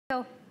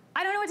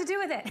I don't know what to do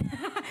with it.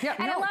 Yeah,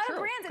 and no, a lot true. of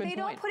brands, if Good they point.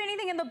 don't put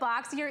anything in the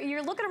box,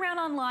 you're looking around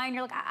online,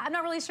 you're like, I'm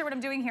not really sure what I'm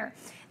doing here.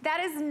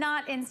 That is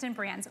not Instant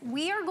Brands.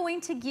 We are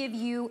going to give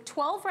you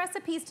 12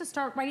 recipes to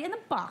start right in the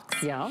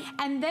box. Yeah.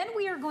 And then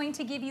we are going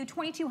to give you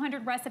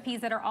 2,200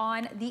 recipes that are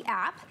on the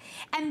app.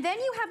 And then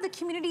you have the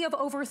community of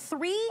over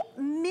 3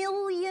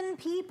 million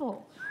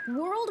people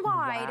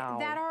worldwide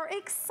that are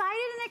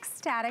excited and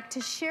ecstatic to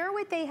share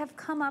what they have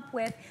come up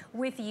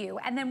with you.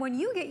 And then when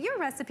you get your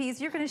recipes,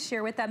 you're gonna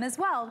share with them as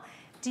well.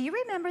 Do you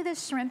remember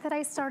this shrimp that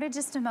I started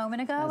just a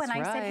moment ago? That's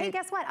and I said, hey,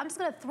 guess what? I'm just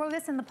gonna throw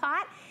this in the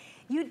pot.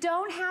 You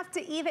don't have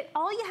to even,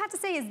 all you have to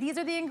say is these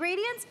are the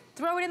ingredients,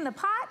 throw it in the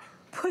pot,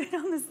 put it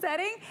on the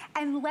setting,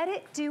 and let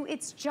it do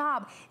its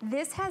job.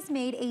 This has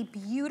made a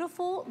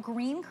beautiful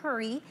green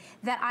curry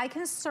that I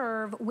can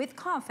serve with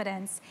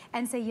confidence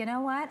and say, you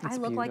know what? I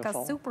look like a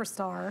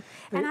superstar.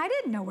 And I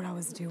didn't know what I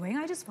was doing.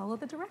 I just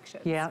followed the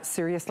directions. Yeah,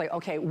 seriously.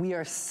 Okay, we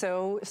are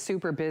so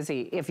super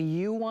busy. If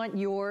you want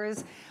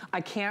yours, I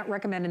can't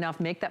recommend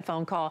enough. Make that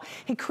phone call.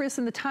 Hey, Chris,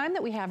 in the time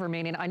that we have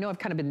remaining, I know I've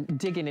kind of been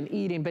digging and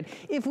eating, but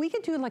if we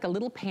could do like a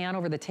little pan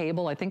over the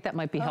table, I think that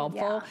might be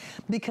helpful.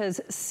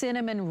 Because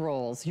cinnamon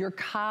rolls, your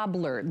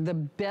cobbler, the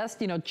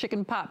best, you know,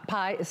 chicken pot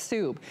pie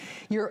soup,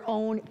 your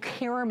own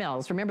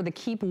caramels. Remember, the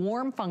keep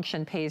warm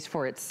function pays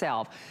for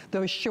itself.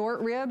 Those short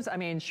ribs, I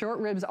mean, short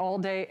ribs all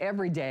day,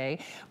 every day.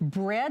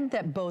 Bread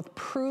that both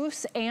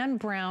proofs and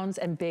browns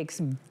and bakes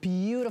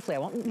beautifully. I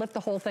won't lift the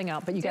whole thing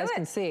out, but you guys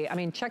can see. I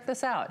mean, check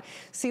this out.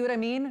 See what I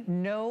mean?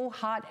 No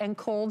hot and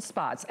cold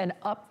spots. And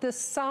up the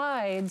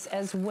sides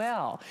as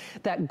well.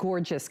 That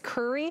gorgeous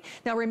curry.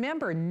 Now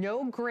remember,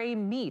 no gray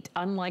meat,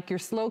 unlike your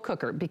slow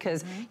cooker,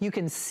 because you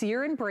can sear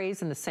and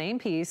braise in the same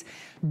piece.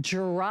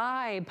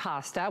 Dry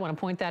pasta, I want to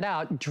point that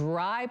out,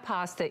 dry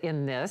pasta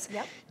in this.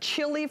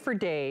 Chili for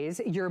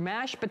days, your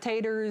mashed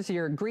potatoes,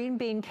 your green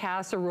bean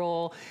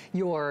casserole,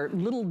 your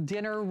little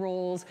dinner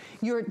rolls,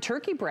 your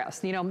turkey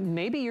breast. You know,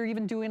 maybe you're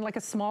even doing like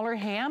a smaller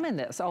ham in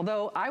this.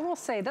 Although I will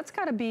say that's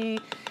got to be,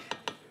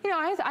 you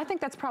know, I think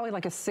that's probably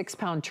like a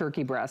 6-pound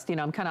turkey breast. You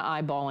know, I'm kind of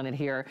eyeballing it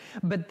here.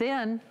 But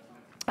then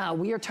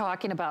we are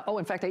talking about, oh,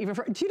 in fact, I even,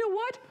 do you know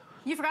what?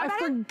 You forgot about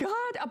it? I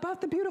forgot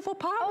about the beautiful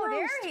pot roast. Oh,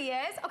 there he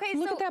is. Okay,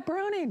 Look so at that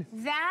browning.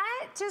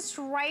 That just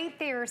right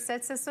there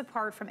sets us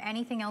apart from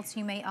anything else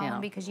you may own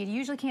because you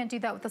usually can't do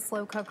that with a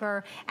slow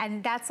cooker.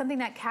 And that's something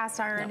that cast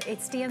iron,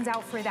 it stands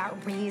out for that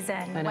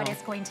reason, what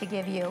it's going to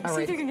give you. All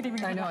right.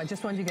 I know, I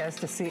just wanted you guys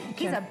to see.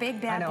 He's a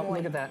big bad boy. I know,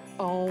 look at that.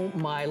 Oh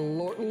my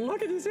Lord.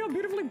 Look at you, see how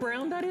beautifully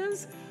brown that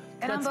is?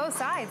 And on both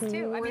sides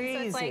too. I mean,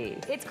 so it's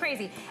like, it's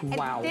crazy.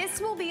 And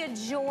this will be a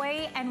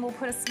joy and will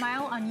put a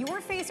smile on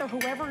your face or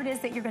whoever it is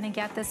that you're gonna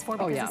get this for,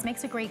 because this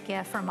makes a great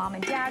gift for mom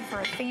and dad, for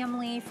a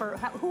family, for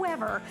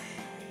whoever.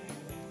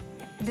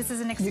 This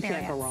is an experience. You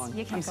can't go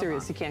wrong. I'm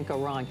serious, you can't go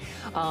wrong.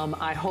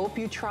 I hope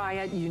you try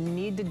it. You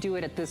need to do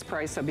it at this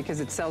price though,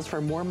 because it sells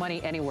for more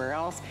money anywhere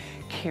else.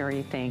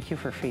 Carrie, thank you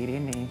for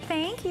feeding me.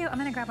 Thank you. I'm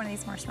gonna grab one of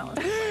these marshmallows.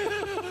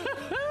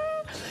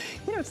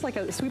 You know, it's like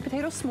a sweet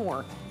potato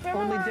s'more,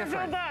 only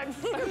different.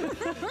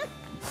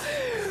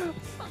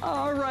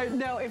 All right,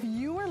 now if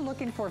you are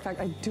looking for, in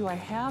fact, do I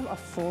have a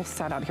full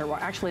set out here? Well,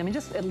 actually, let me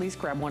just at least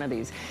grab one of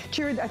these.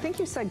 Jared, I think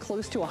you said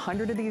close to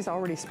 100 of these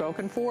already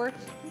spoken for.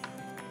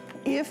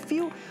 If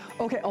you,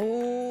 okay,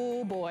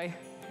 oh boy,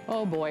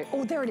 oh boy.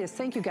 Oh, there it is,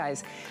 thank you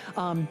guys.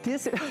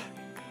 This,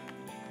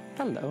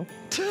 hello.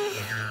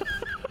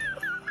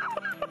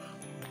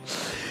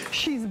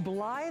 She's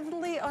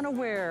blithely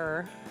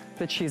unaware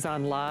that she's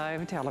on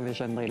live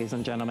television, ladies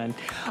and gentlemen.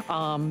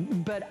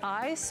 But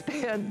I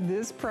spent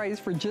this price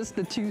for just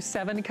the 2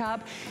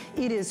 7-cup.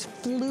 It is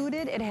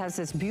fluted. It has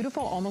this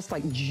beautiful, almost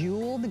like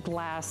jeweled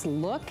glass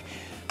look.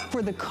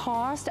 For the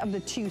cost of the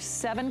 2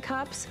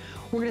 7-cups,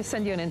 we're gonna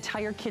send you an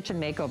entire kitchen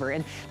makeover.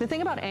 And the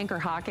thing about Anchor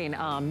Hocking,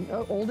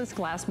 oldest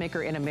glass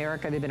maker in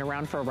America, they've been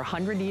around for over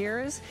 100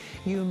 years.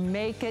 You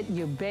make it,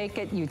 you bake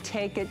it, you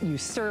take it, you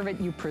serve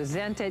it, you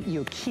present it,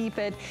 you keep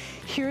it.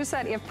 Here's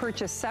that if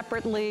purchased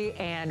separately,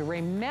 and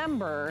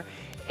remember,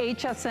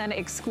 HSN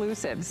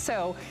exclusive.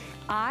 So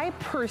I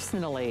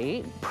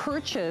personally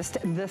purchased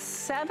the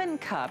 7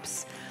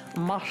 cups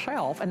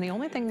myself, and the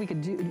only thing we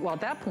could do, well, at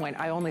that point,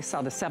 I only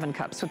saw the 7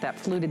 cups with that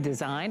fluted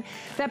design.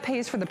 That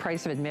pays for the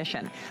price of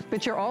admission.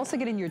 But you're also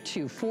getting your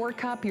 2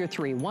 4-cup, your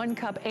 3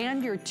 1-cup,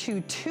 and your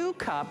 2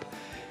 2-cup,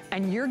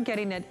 and you're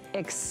getting it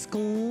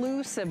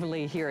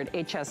exclusively here at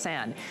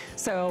HSN.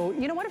 So,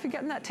 you know what, if you're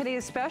getting that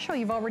today's special,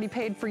 you've already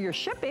paid for your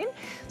shipping.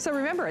 So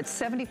remember, it's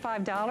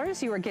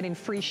 $75. You are getting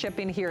free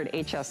shipping here at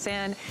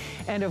HSN.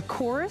 And of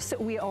course,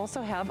 we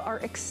also have our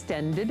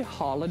extended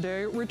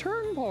holiday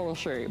return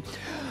policy.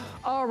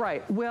 All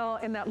right, well,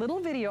 in that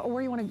little video,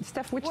 where you want to,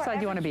 Steph, which side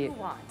do you want to be?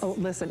 Oh,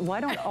 listen, why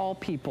don't all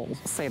people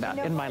say that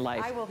in my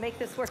life? I will make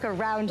this work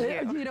around you.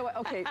 You know what,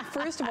 okay,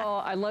 first of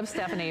all, I love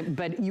Stephanie,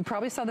 but you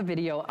probably saw the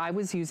video. I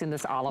was using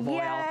this olive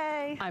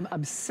oil. Yay. I'm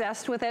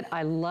obsessed with it.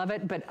 I love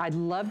it, but I'd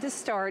love to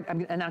start.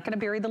 I'm not going to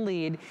bury the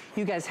lead.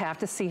 You guys have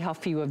to see how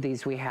few of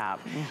these we have.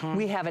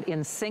 We have it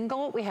in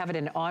single, we have it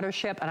in auto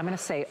ship, and I'm going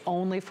to say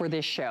only for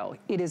this show.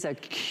 It is a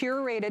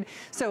curated,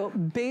 so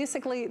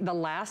basically the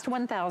last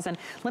 1,000.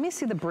 Let me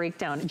see the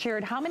breakdown.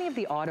 Jared, how many of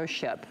the auto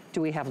ship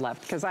do we have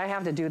left? Because I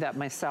have to do that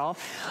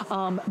myself.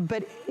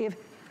 But if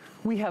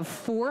we have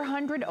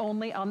 400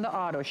 only on the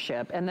auto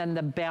ship, and then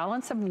the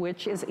balance of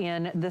which is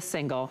in the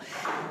single.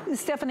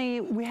 Stephanie,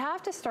 we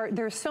have to start,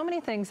 there's so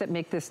many things that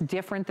make this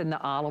different than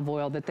the olive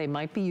oil that they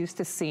might be used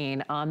to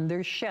seeing on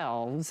their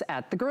shelves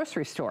at the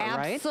grocery store,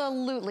 right?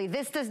 Absolutely.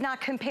 This does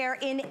not compare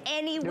in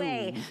any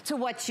way to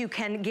what you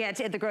can get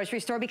at the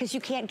grocery store, because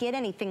you can't get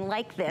anything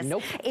like this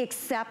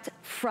except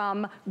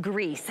from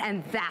Greece,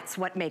 and that's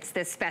what makes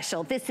this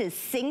special. This is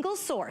single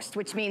sourced,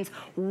 which means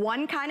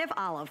one kind of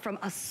olive from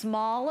a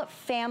small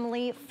family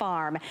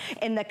farm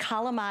in the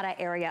Kalamata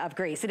area of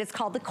Greece. And it's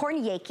called the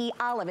Korniaki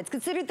olive. It's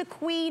considered the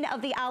queen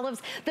of the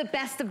olives, the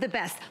best of the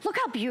best. Look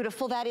how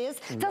beautiful that is.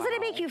 Doesn't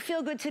it make you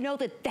feel good to know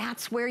that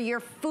that's where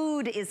your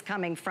food is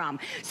coming from?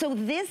 So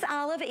this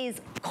olive is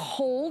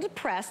cold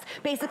pressed.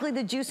 Basically,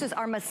 the juices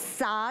are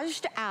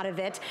massaged out of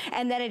it,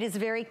 and then it is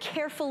very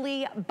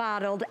carefully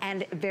bottled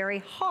and very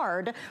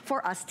hard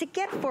for us to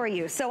get for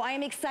you. So I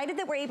am excited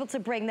that we're able to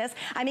bring this.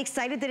 I'm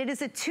excited that it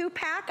is a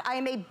 2-pack. I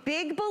am a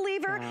big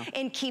believer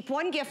in keep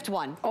one, gift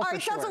one. All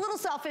right, sounds a little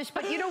selfish,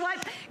 but you know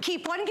what?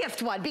 Keep one,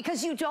 gift one,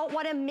 because you don't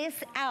want to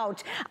miss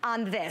out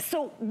on this.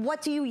 So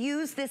what do you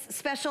use this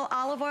special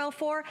olive oil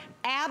for?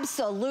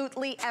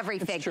 Absolutely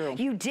everything. It's true.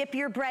 You dip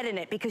your bread in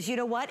it because you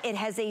know what? It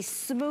has a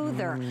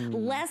smoother,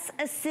 less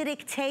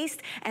acidic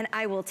taste, and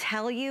I will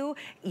tell you,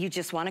 you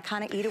just want to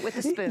kind of eat it with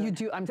a spoon. You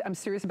do. I'm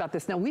serious about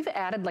this. Now, we've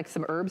added like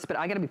some herbs, but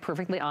I got to be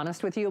perfectly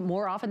honest with you.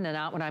 More often than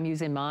not, when I'm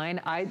using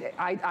mine,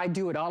 I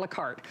do it a la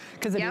carte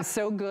because it is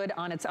so good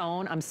on its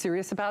own. I'm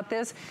serious about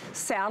this.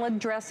 Salad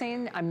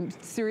dressing, I'm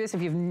serious.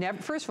 If you've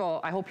never, first of all,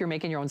 I hope you're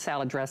making your own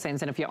salad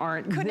dressings, and if you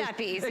aren't, could not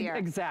be easier.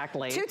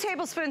 Exactly. 2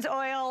 tablespoons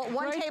oil,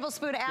 1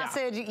 tablespoon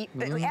acid.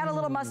 Add a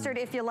little mustard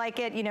if you like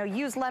it. You know,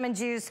 use lemon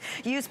juice,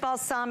 use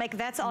balsamic.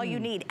 That's all you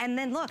need. And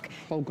then look,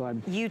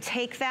 you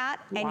take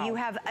that and you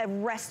have a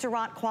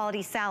restaurant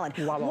quality salad.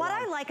 What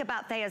I like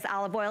about Thea's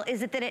olive oil is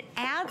that it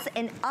adds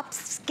an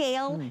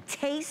upscale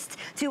taste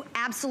to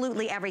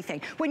absolutely everything.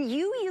 When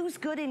you use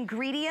good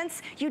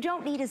ingredients, you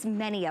don't need as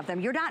many of them.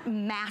 You're not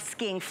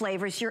masking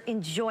flavors, you're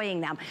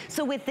enjoying them.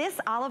 So with this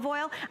olive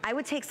oil, I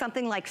would take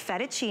something like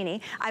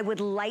fettuccine. I would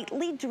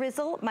lightly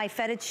drizzle my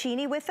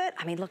fettuccine with it.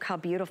 I mean, look how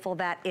beautiful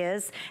that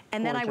is.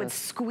 And then I would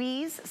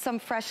squeeze some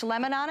fresh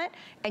lemon on it.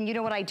 And you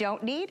know what I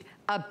don't need?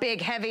 A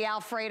big heavy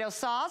Alfredo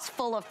sauce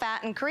full of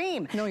fat and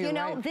cream. No, you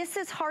know, this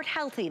is heart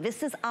healthy.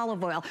 This is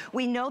olive oil.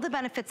 We know the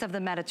benefits of the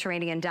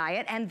Mediterranean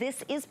diet, and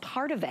this is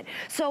part of it.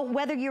 So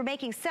whether you're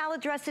making salad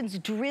dressings,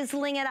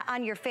 drizzling it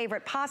on your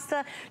favorite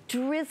pasta,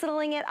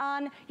 drizzling it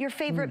on your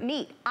favorite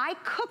meat. I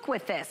cook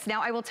with this.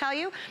 Now, I will tell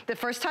you, the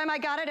first time I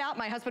got it out,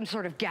 my husband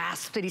sort of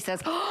gasped and he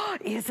says, oh,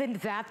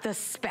 isn't that the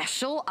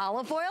special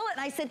olive oil?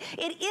 And I said,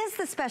 it is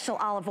the special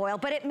olive oil,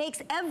 but it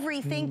makes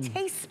everything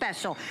taste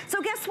special.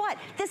 So guess what?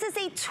 This is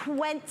a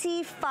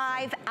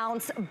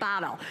 25-ounce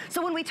bottle.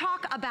 So when we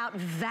talk about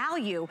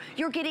value,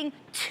 you're getting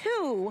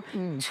 2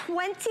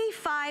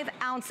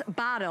 25-ounce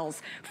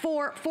bottles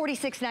for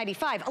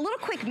 $46.95. A little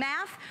quick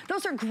math,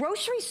 those are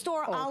grocery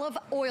store olive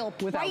oil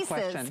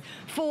prices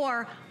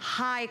for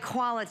high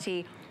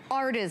quality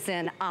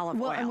artisan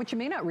olive oil. And what you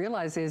may not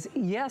realize is,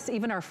 yes,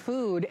 even our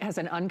food has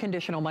an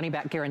unconditional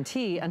money-back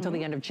guarantee until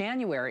the end of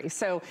January.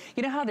 So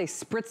you know how they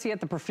spritz you at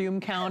the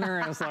perfume counter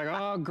and it's like,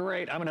 oh,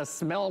 great, I'm gonna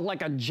smell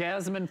like a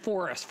jasmine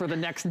forest for the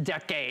next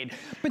decade.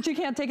 But you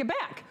can't take it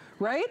back,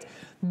 right?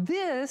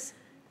 This,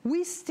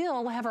 we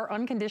still have our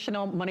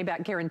unconditional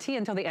money-back guarantee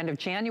until the end of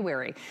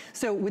January.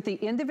 So with the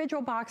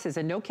individual boxes,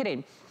 and no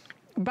kidding,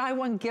 buy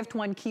one, gift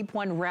one, keep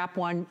one, wrap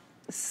one,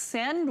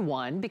 send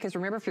one, because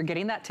remember, if you're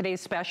getting that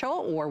today's special,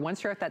 or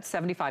once you're at that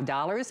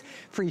 $75,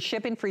 free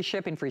shipping, free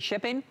shipping, free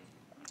shipping.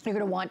 You're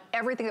gonna want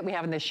everything that we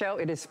have in this show.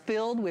 It is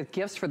filled with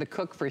gifts for the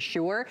cook for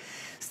sure.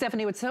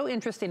 Stephanie, what's so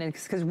interesting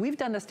is because we've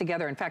done this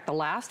together. In fact, the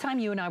last time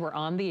you and I were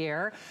on the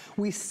air,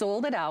 we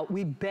sold it out.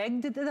 We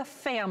begged the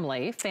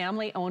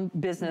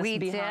family-owned business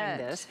behind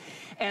this.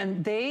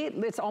 And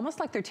it's almost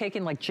like they're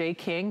taking like Jay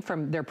King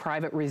from their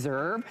private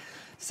reserve.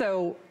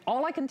 So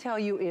all I can tell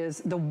you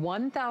is the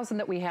 1,000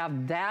 that we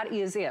have, that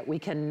is it. We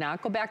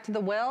cannot go back to the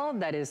well.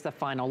 That is the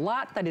final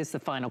lot. That is the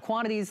final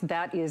quantities.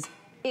 That is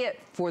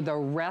it for the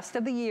rest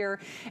of the year.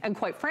 And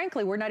quite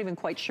frankly, we're not even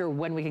quite sure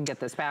when we can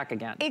get this back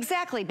again.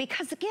 Exactly,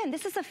 because again,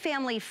 this is a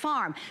family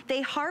farm.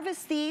 They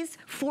harvest these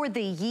for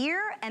the year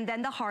and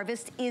then the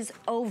harvest is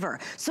over.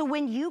 So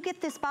when you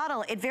get this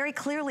bottle, it very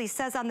clearly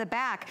says on the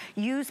back,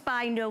 used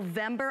by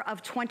November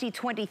of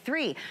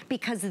 2023,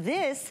 because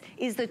this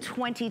is the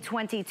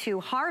 2022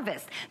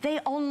 harvest. They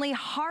only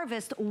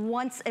harvest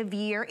once a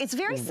year. It's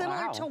very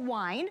similar to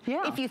wine,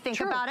 if you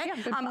think about it.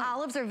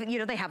 Olives are, you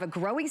know, they have a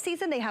growing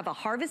season, they have a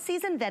harvest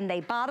season, frozen, then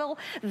they bottle,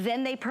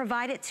 then they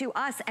provide it to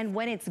us. And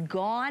when it's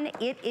gone,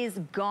 it is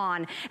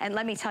gone. And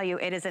let me tell you,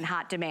 it is in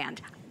hot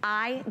demand.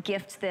 I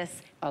gift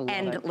this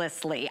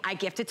endlessly. I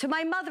gift it to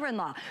my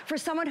mother-in-law. For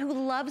someone who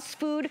loves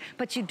food,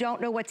 but you don't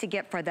know what to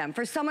get for them.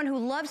 For someone who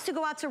loves to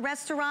go out to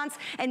restaurants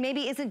and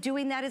maybe isn't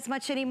doing that as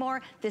much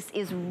anymore, this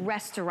is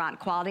restaurant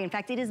quality. In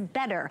fact, it is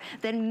better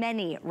than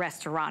many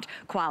restaurant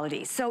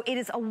qualities. So it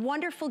is a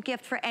wonderful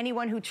gift for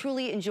anyone who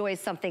truly enjoys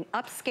something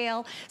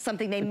upscale,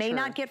 something they may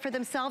not get for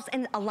themselves.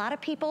 And a lot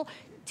of people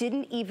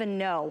didn't even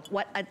know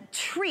what a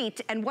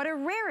treat and what a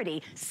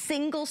rarity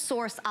single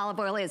source olive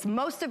oil is.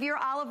 Most of your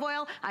olive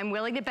oil, I'm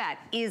willing to bet,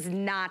 is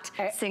not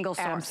single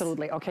source.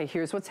 Absolutely. Okay,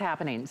 here's what's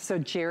happening. So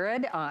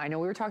Jared, I know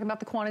we were talking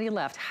about the quantity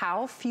left.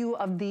 How few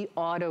of the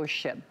auto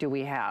ship do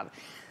we have?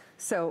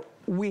 So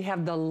we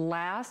have the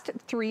last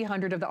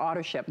 300 of the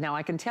auto ship. Now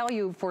I can tell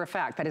you for a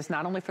fact that is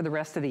not only for the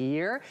rest of the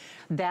year,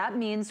 that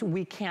means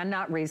we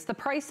cannot raise the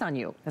price on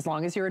you as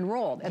long as you're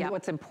enrolled. And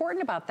what's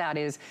important about that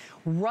is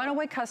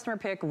runaway customer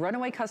pick,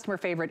 runaway customer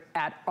favorite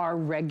at our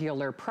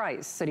regular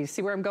price. So do you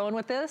see where I'm going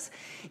with this?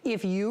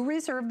 If you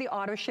reserve the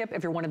auto ship,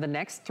 if you're one of the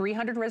next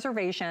 300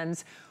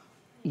 reservations,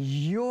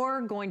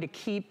 you're going to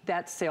keep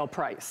that sale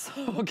price,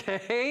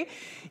 okay?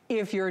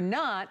 If you're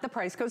not, the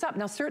price goes up.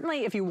 Now,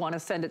 certainly if you want to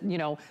send it, you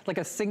know, like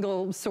a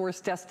single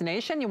source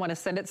destination, you want to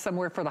send it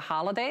somewhere for the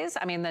holidays,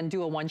 I mean, then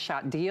do a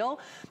one-shot deal.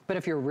 But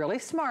if you're really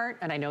smart,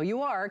 and I know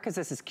you are, because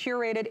this is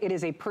curated, it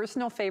is a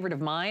personal favorite of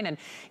mine. And,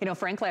 you know,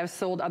 frankly, I've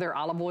sold other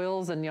olive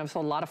oils and, you know, I've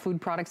sold a lot of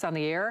food products on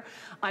the air.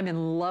 I'm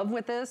in love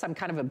with this. I'm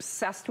kind of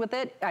obsessed with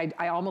it.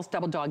 I almost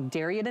double dog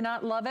dare you to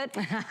not love it.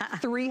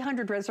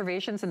 300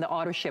 reservations in the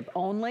auto ship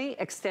only,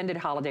 extended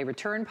holiday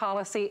return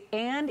policy,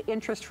 and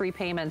interest-free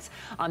payments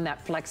on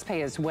that flex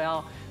pay as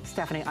well.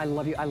 Stephanie, I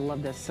love you. I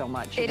love this so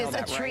much. It is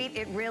a treat.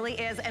 It really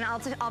is. And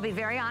I'll be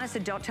very honest,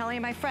 and don't tell any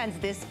of my friends,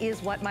 this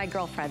is what my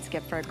girlfriends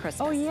get for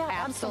Christmas. Oh yeah,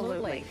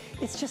 absolutely.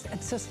 It's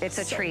a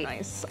so treat.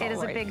 Nice. It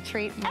is a big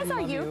treat. As are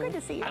you. Good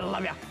to see you. I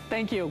love you.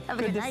 Thank you.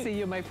 Good to see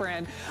you, my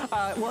friend.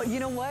 Well, you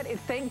know what?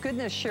 Thank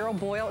goodness Cheryl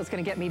Boyle is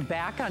going to get me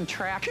back on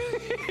track.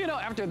 You know,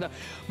 after the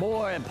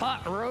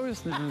pot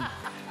roast and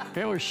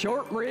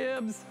short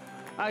ribs.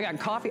 I got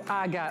coffee.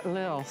 I got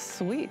little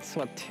sweets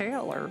with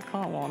Taylor.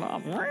 Come on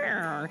up.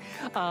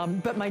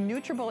 But my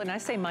NutriBullet, and I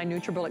say my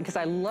NutriBullet because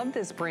I love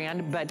this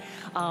brand, but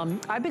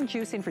I've been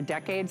juicing for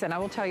decades, and I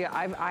will tell you,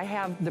 I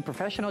have the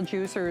professional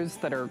juicers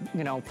that are,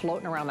 you know,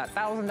 floating around that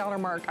 $1,000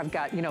 mark. I've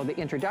got, you know, the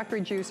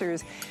introductory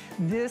juicers.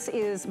 This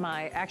is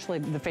actually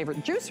the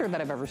favorite juicer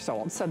that I've ever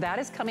sold. So that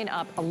is coming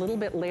up a little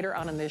bit later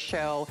on in this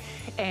show.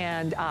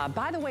 And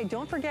by the way,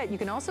 don't forget, you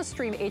can also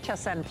stream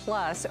HSN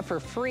Plus for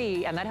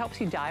free, and that helps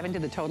you dive into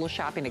the total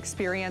shopping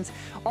experience.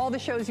 All the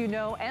shows you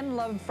know and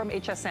love from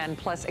HSN,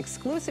 plus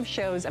exclusive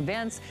shows,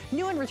 events,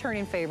 new and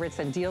returning favorites,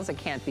 and deals that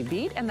can't be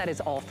beat, and that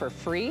is all for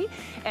free.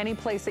 Any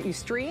place that you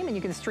stream, and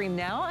you can stream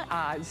now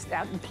at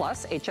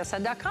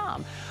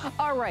plushsn.com.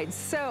 All right,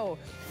 so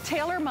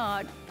Taylor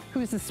Mott,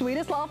 who's the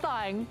sweetest little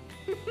thing,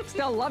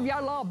 still love your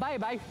little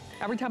baby.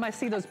 Every time I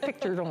see those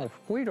pictures, oh,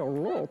 sweet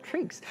little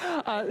cheeks.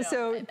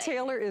 So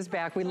Taylor is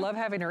back. We love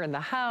having her in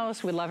the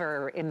house. We love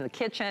her in the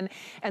kitchen.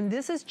 And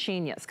this is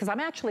genius, because I'm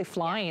actually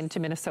flying to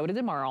Minnesota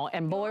tomorrow.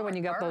 And boy, when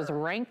you got those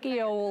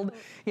ranky old,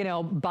 you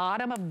know,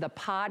 bottom of the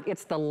pot,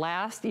 it's the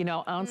last, you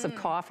know, ounce of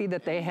coffee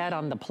that they had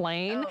on the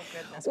plane. Oh,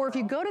 goodness, or if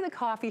you go to the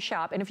coffee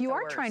shop, and if you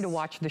are trying to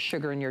watch the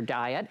sugar in your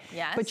diet,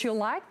 but you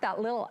like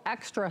that little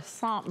extra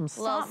something,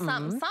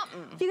 something,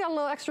 you got a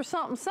little extra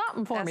something,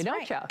 something for me,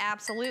 don't you?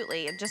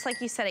 Absolutely. Just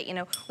like you said it, you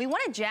know, we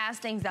want to jazz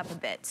things up a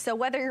bit. So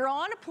whether you're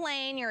on a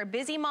plane, you're a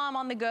busy mom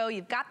on the go,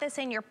 you've got this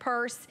in your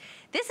purse,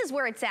 this is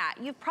where it's at.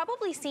 You've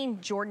probably seen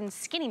Jordan's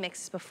skinny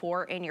mixes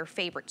before in your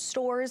favorite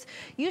stores.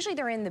 Usually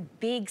they're in the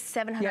big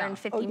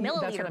 750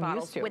 milliliter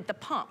bottles with the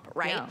pump,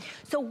 right? Yeah.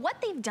 So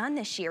what they've done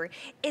this year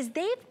is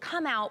they've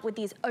come out with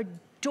these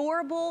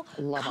adorable,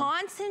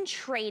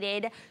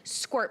 concentrated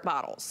squirt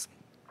bottles.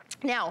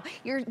 Now,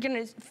 you're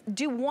gonna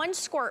do 1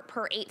 squirt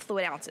per 8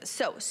 fluid ounces.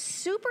 So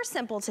super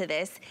simple to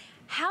this.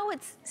 How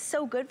it's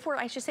so good for,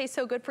 I should say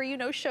so good for you,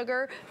 no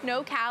sugar,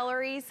 no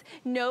calories,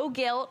 no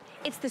guilt.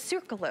 It's the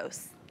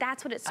sucralose.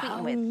 That's what it's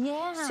sweetened with.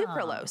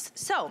 Sucralose.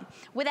 So,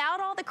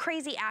 without all the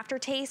crazy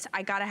aftertaste,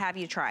 I gotta have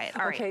you try it.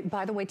 All right.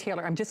 By the way,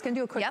 Taylor, I'm just gonna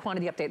do a quick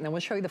quantity update, and then we'll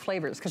show you the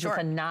flavors, because it's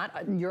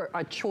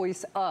a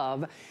choice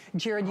of.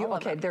 Jared,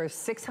 there's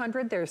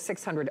 600, there's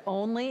 600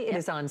 only. It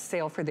is on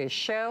sale for this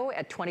show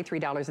at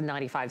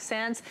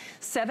 $23.95,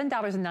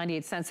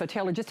 $7.98. So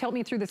Taylor, just help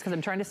me through this, because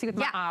I'm trying to see with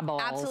my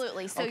eyeballs.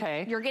 Absolutely. So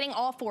you're getting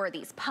all 4 of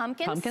these.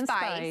 Pumpkin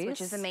spice,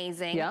 which is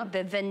amazing.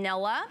 The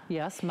vanilla.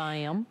 Yes,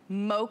 ma'am.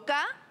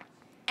 Mocha.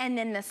 and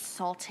then the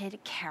salted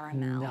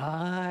caramel.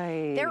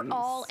 Nice. They're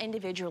all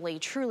individually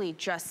truly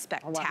just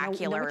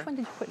spectacular. Now, which one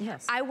did you put in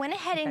this? I went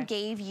ahead and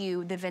gave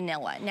you the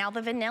vanilla. Now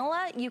the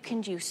vanilla you can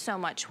do so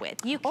much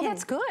with. You can, oh,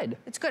 that's good.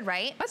 It's good,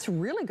 right? That's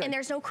really good. And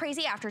there's no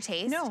crazy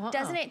aftertaste. No,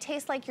 Doesn't it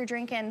taste like you're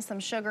drinking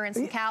some sugar and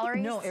some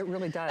calories? No, it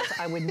really does.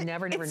 I would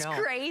never know. It's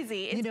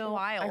crazy. It's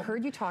wild. I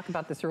heard you talk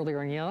about this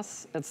earlier, and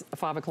yes, it's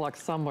 5 o'clock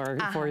somewhere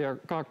for your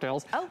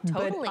cocktails. Oh,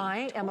 totally. But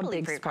I am a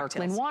big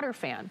sparkling water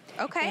fan.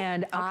 Okay.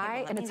 And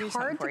it's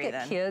hard to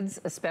get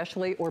kids,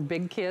 especially, or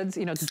big kids,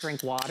 you know, to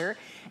drink water.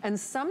 And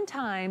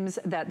sometimes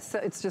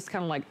it's just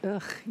kind of like,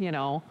 ugh, you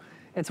know.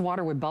 It's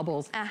water with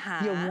bubbles.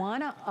 You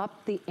wanna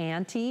up the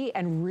ante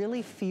and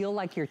really feel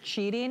like you're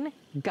cheating,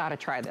 gotta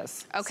try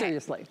this. Okay.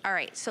 Seriously. All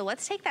right, so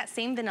let's take that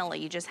same vanilla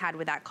you just had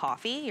with that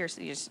coffee. You're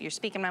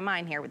speaking my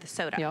mind here with the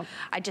soda. Yep.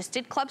 I just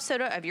did club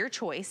soda of your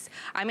choice.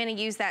 I'm gonna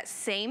use that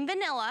same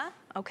vanilla,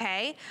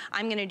 okay?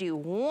 I'm gonna do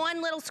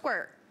 1 little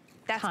squirt.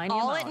 That's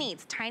all it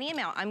needs, tiny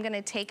amount. I'm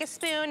gonna take a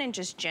spoon and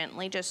just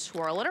gently just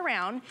swirl it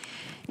around.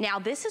 Now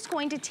this is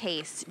going to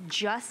taste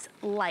just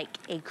like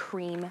a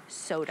cream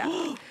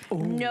soda.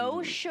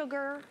 No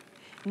sugar,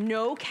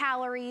 no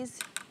calories,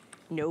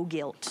 no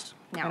guilt.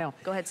 Now,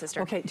 go ahead,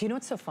 sister. Okay, do you know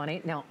what's so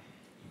funny? Now,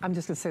 I'm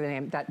just gonna say the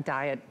name, that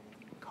Diet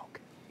Coke.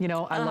 You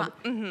know, I love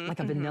like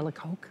a vanilla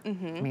Coke. I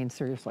mean,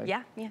 seriously.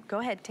 Yeah, go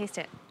ahead, taste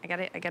it. I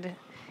gotta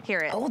hear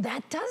it. Oh,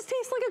 that does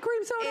taste like a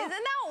cream soda. Isn't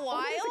that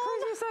wild?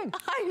 Oh, that's the craziest thing.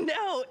 I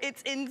know,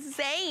 it's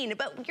insane,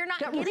 but you're not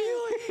getting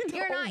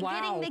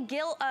the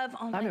guilt of,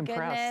 oh my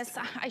goodness,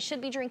 I should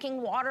be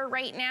drinking water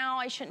right now.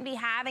 I shouldn't be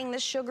having the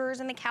sugars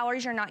and the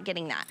calories. You're not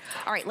getting that.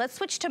 All right, let's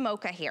switch to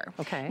mocha here.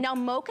 Okay. Now,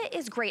 mocha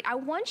is great. I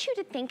want you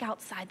to think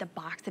outside the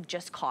box of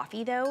just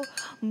coffee, though.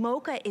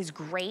 Mocha is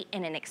great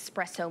in an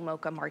espresso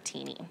mocha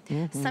martini.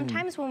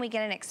 Sometimes when we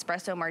get an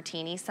espresso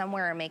martini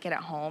somewhere and make it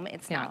at home,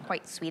 it's not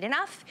quite sweet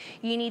enough.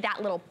 You need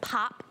that little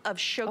pop of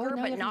sugar,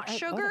 but not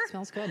sugar. Oh, that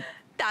smells good.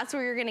 That's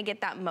where you're gonna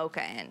get that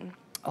mocha in.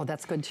 Oh,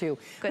 that's good too.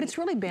 But it's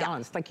really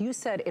balanced. Like you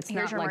said, it's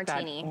not like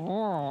martini.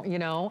 That, you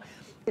know,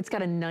 it's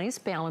got a nice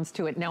balance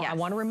to it. Now, I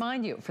want to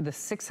remind you, for the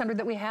 600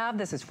 that we have,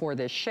 this is for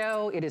this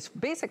show. It is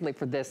basically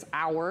for this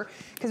hour,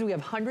 because we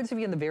have hundreds of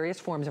you in the various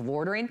forms of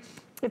ordering.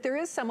 If there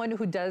is someone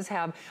who does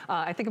have,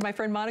 I think of my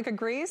friend Monica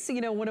Grace, you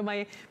know, one of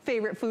my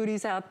favorite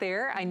foodies out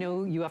there. I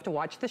know you have to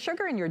watch the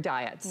sugar in your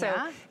diet. So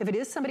if it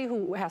is somebody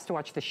who has to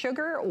watch the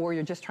sugar, or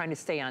you're just trying to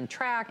stay on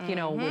track, you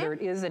know, whether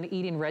it is an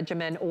eating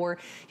regimen, or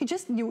you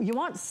just, you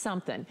want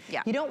something.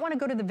 You don't want to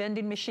go to the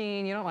vending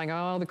machine. You don't like,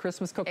 oh, the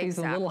Christmas cookies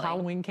and little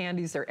Halloween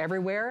candies, they're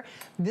everywhere.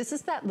 This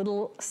is that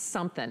little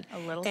something. A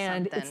little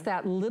and something. It's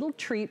that little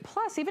treat.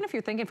 Plus, even if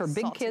you're thinking for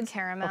big kids.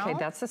 Caramel. Okay,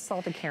 that's the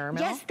salted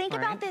caramel. Yes, think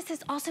about this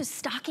as also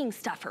stocking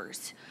stuffers.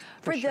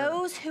 For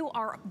those who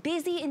are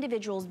busy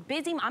individuals,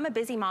 I'm a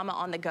busy mama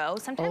on the go.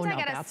 Sometimes I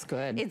gotta, that's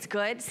good. It's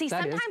good. See,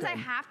 that sometimes I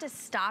have to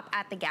stop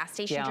at the gas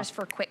station just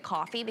for quick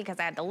coffee because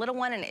I had the little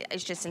one and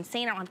it's just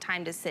insane. I don't have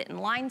time to sit in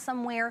line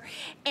somewhere.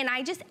 And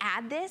I just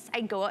add this,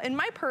 I go in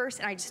my purse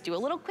and I just do a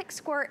little quick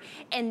squirt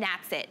and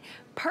that's it.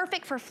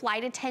 Perfect for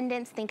flight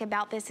attendants. Think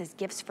about this as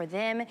gifts for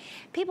them.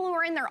 People who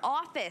are in their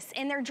office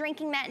and they're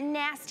drinking that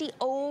nasty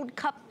old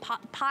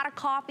pot of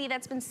coffee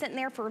that's been sitting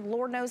there for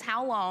Lord knows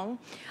how long.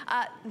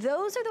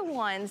 Those are the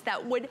ones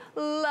that would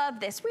love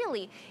this,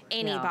 really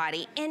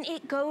anybody. And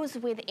it goes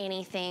with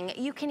anything.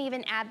 You can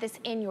even add this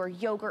in your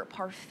yogurt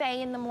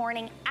parfait in the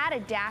morning, add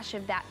a dash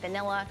of that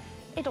vanilla.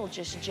 It'll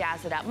just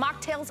jazz it up.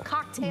 Mocktails,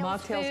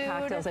 cocktails, food.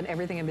 Cocktails, and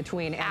everything in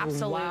between. And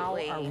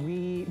absolutely. Wow, are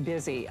we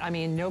busy. I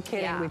mean, no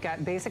kidding. We've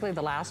got basically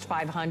the last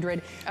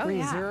 500.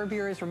 Reserve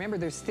yours. Remember,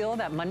 there's still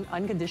that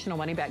unconditional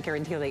money-back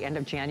guarantee till the end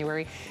of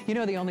January. You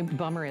know, the only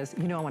bummer is,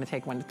 you know, I want to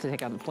take one to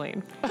take on the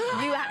plane.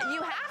 You have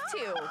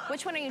to.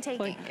 Which one are you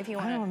taking? If you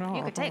want to, I don't know.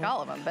 You could take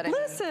all of them. But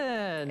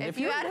listen, if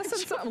you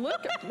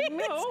look,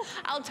 no.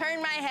 I'll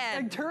turn my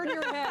head. And turn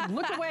your head.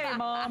 Look away,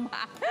 Mom.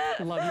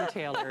 Love you,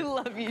 Taylor. I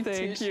love you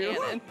too,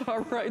 Shannon. All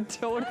right,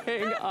 don't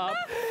hang up.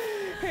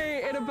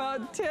 Hey, in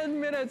about 10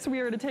 minutes, we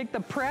are going to take the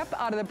prep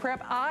out of the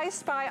prep. I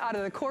spy out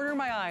of the corner of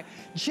my eye.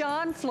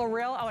 John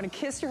Florell, I want to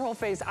kiss your whole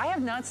face. I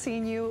have not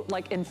seen you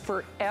like in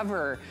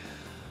forever.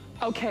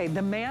 Okay,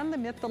 the man, the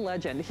myth, the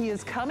legend. He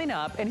is coming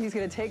up and he's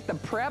gonna take the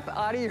prep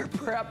out of your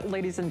prep,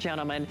 ladies and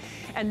gentlemen.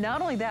 And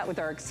not only that, with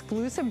our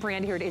exclusive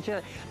brand here at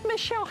HSN.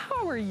 Michelle,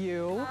 how are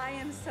you? I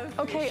am so good,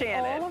 Okay,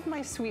 Shannon. all of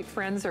my sweet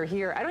friends are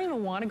here. I don't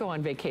even want to go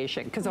on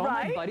vacation because all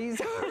my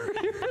buddies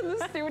are here in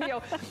the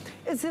studio.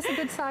 Is this a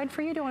good side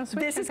for you? Do you want to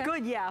switch? This is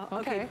good, yeah.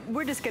 Okay,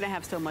 we're just gonna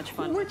have so much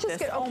fun with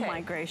this. Oh my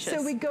gracious.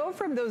 So we go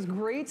from those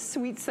great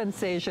sweet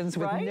sensations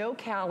with no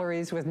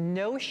calories, with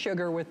no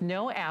sugar, with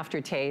no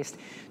aftertaste,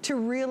 to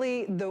really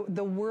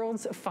the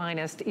world's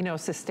finest, you know,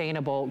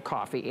 sustainable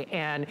coffee.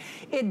 And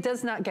it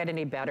does not get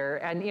any better.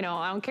 And, you know,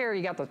 I don't care,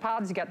 you got those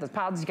pods, you got those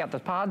pods, you got those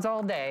pods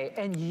all day,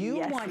 and you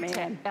want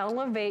to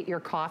elevate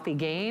your coffee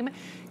game,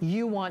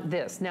 you want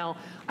this. Now,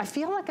 I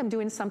feel like I'm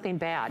doing something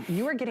bad.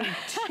 You are getting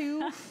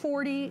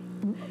 240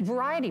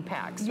 variety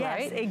packs,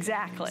 right? Yes,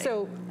 exactly.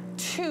 So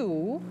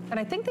 2, and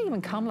I think they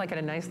even come like in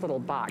a nice little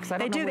box. I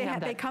don't know.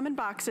 They come in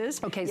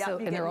boxes. Okay, yep, so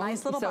you and they're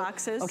nice little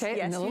boxes. Okay,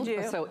 yes, and you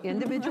do. So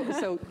individual,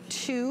 so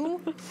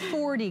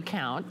 240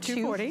 count,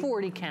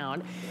 240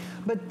 count.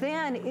 But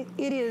then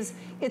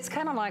it's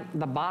kind of like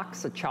the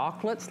box of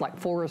chocolates, like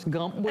Forrest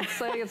Gump would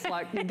say. It's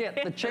like you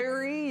get the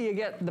cherry, you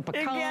get the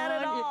pecan, you get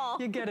it all.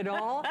 You get it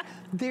all.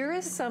 There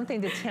is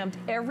something to tempt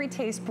every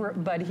taste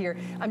bud here.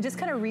 I'm just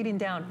kind of reading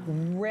down.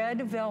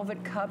 Red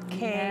velvet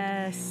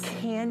cupcake,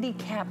 candy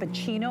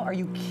cappuccino. Are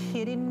you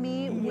kidding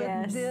me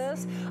with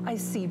this? I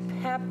see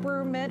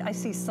peppermint, I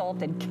see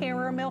salted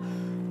caramel.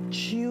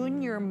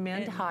 Junior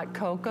mint hot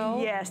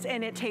cocoa. Yes,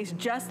 and it tastes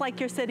just like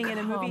you're sitting in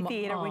a movie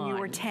theater when you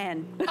were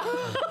 10.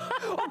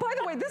 Oh, by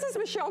the way, this is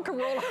Michelle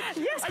Carolla.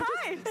 Yes,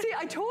 hi.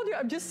 I told you,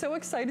 I'm just so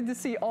excited to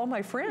see all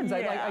my friends.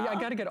 Yeah. I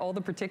got to get all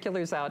the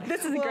particulars out.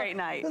 This is a great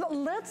night.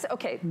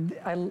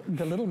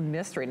 The little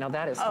mystery. Now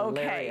that is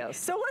hilarious.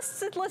 So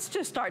let's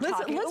just start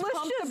talking. Let's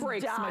pump the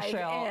brakes,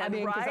 Michelle. In, I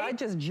mean, because I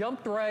just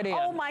jumped right in.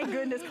 Oh my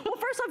goodness. Well,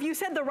 first off, you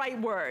said the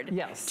right word.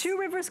 Yes. Two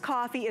Rivers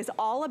Coffee is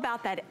all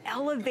about that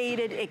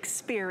elevated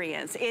experience.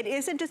 It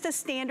isn't just a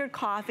standard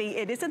coffee.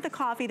 It isn't the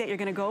coffee that you're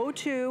going to go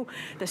to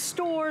the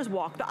stores,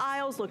 walk the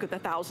aisles, look at the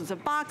thousands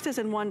of boxes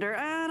and wonder,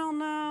 I don't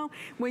know.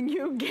 When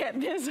you get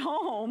this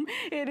home,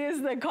 it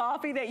is the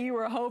coffee that you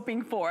were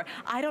hoping for.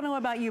 I don't know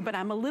about you, but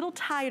I'm a little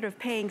tired of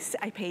paying.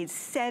 I paid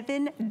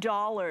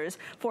 $7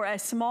 for a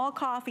small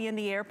coffee in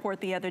the airport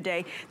the other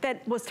day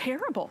that was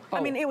terrible. I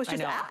mean, it was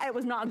just, it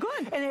was not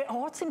good. And they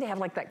all seem to have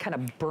like that kind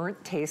of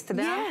burnt taste to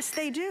them. Yes,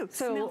 they do.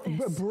 So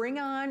bring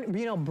on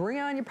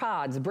your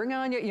pods, bring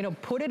on your,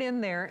 put it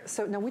in there.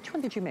 So now which one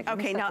did you make?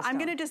 Okay, now I'm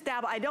gonna just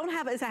dabble. I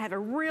have a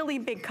really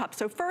big cup.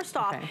 So first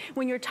off,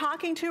 when you're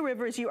talking Two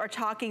Rivers, you are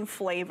talking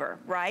flavor,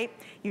 right?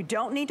 You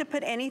don't need to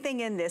put anything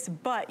in this,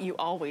 but you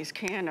always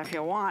can if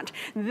you want.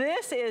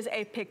 This is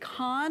a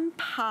pecan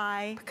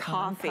pie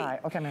coffee. Pie.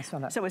 Okay, I'm gonna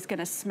smell that. So it's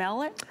gonna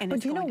smell it and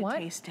it's going to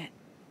taste it.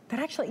 That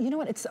actually, you know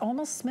what? It's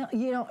almost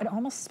it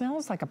almost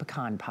smells like a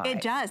pecan pie.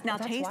 It does. Now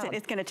taste it.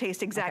 It's going to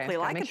taste exactly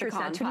like a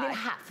pecan pie. It's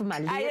hot for my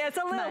lips. It's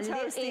a little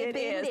toasty. It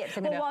is.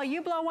 Well, while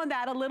you blow on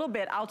that a little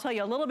bit, I'll tell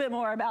you a little bit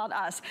more about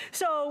us.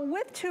 So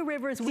with Two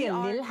Rivers, we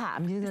are a little hot.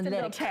 I'm just going to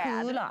let it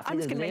cool off. I'm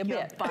just going to make you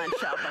a bunch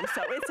of them,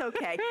 so it's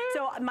okay.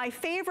 So my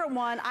favorite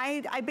one,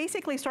 I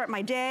basically start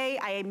my day,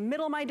 I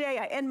middle my day,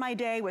 I end my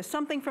day with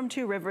something from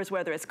Two Rivers,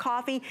 whether it's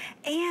coffee.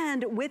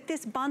 And with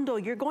this bundle,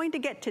 you're going to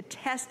get to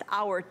test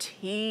our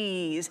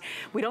teas.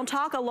 We don't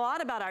talk a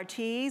lot about our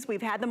teas.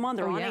 We've had them on.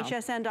 They're on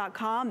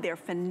hsn.com. They're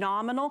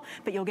phenomenal,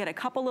 but you'll get a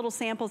couple little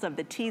samples of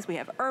the teas. We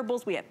have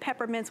herbals, we have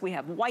peppermints, we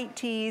have white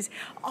teas,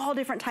 all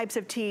different types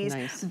of teas.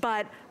 Nice.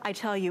 But I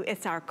tell you,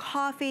 it's our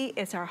coffee,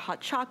 it's our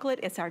hot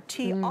chocolate, it's our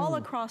tea, all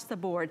across the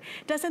board.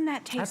 Doesn't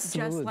that taste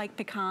just like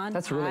pecan?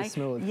 That's really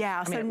smooth.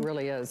 Yeah. I mean, it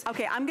really is.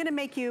 Okay, I'm gonna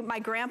make you, my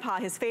grandpa,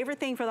 his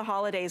favorite thing for the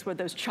holidays were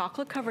those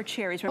chocolate covered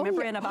cherries.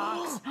 Remember in a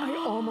box? I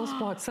almost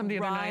bought some the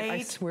other night,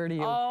 I swear to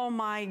you. Oh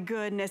my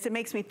goodness, it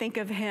makes me think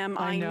of him.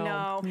 I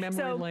know.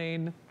 Memory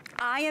lane.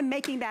 I am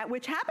making that,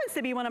 which happens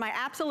to be one of my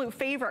absolute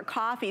favorite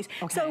coffees.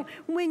 So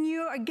when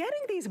you are getting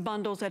these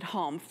bundles at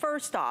home,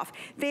 first off,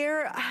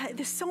 there's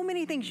so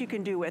many things you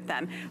can do with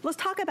them. Let's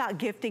talk about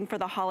gifting for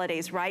the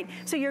holidays, right?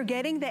 So you're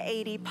getting the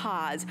 80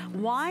 pods.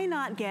 Why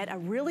not get a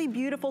really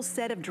beautiful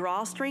set of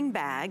drawstring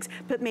bags,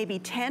 put maybe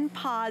 10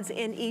 pods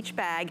in each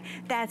bag?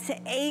 That's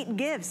 8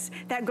 gifts.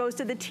 That goes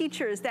to the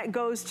teachers, that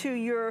goes to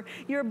your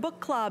book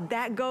club,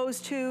 that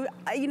goes to,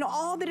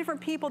 all the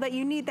different people that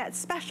you need that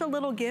special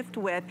little gift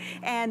with.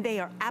 And they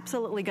are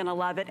absolutely going to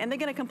love it, and they're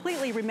going to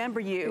completely remember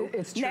you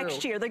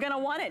next year. They're going to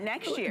want it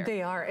next year.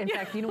 They are. In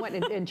fact, you know what?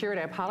 And Jared,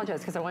 I apologize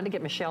because I wanted to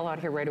get Michelle out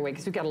here right away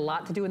because we've got a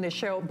lot to do in this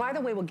show. By the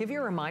way, we'll give you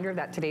a reminder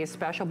that today's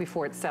special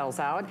before it sells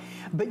out.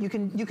 But you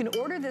can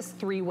order this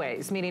 3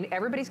 ways, meaning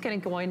everybody's going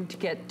to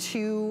get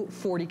 2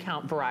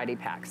 40-count variety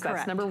packs.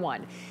 That's number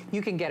 1.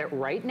 You can get it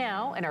right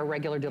now in our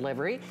regular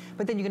delivery,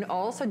 but then you can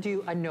also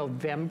do a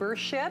November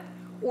ship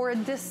or a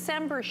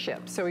December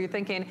ship. So you're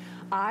thinking,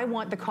 I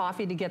want the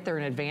coffee to get there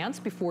in advance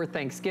before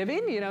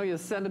Thanksgiving. You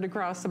send it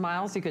across the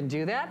miles, you can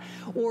do that.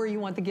 Or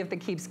you want the gift that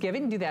keeps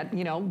giving, do that,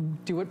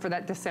 do it for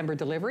that December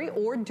delivery,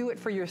 or do it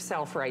for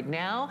yourself right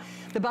now.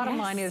 The bottom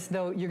line is,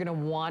 though, you're gonna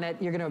want it,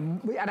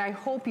 and I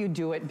hope you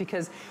do it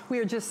because we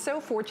are just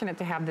so fortunate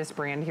to have this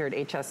brand here at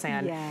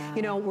HSN.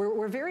 Yeah.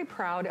 We're very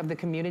proud of the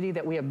community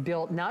that we have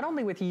built, not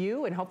only with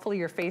you and hopefully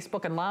your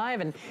Facebook and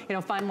Live, and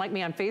find like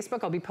me on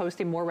Facebook, I'll be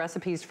posting more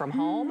recipes from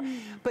home.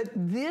 But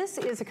this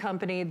is a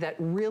company that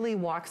really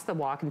walks the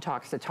walk and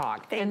talks the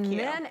talk. Thank you. And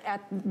then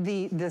at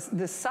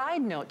the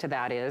side note to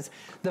that is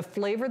the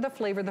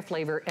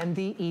flavor, and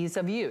the ease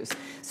of use.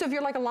 So if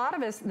you're like a lot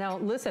of us, now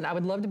listen, I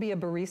would love to be a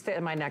barista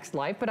in my next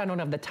life, but I don't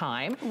have the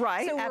time.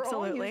 Right, so we're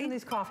all using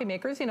these coffee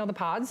makers, the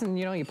pods, and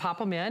you pop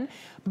them in,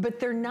 but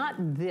they're not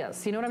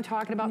this. You know what I'm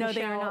talking about, Michelle?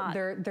 No,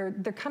 they're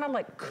not. They're kind of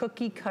like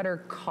cookie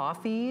cutter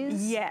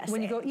coffees. Yes.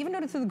 When you go, even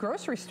go to the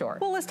grocery store.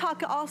 Well, let's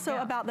talk also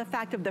about the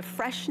fact of the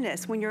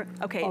freshness. When you're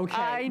Okay,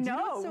 I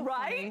know, so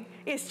right? funny?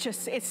 It's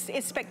just, it's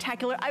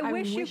spectacular. I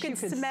wish you could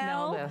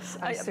smell this.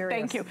 I'm serious.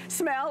 Thank you.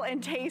 Smell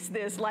and taste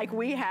this like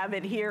we have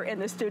it here in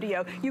the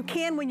studio. You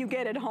can when you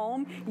get it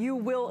home. You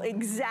will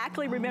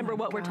exactly remember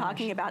what we're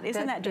talking about.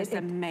 Isn't that just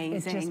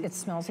amazing? It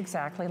smells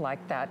exactly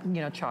like that,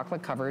 you know,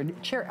 chocolate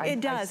covered cherry.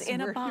 It does,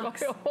 in a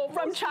box.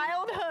 From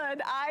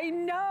childhood, I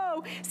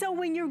know. So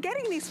when you're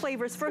getting these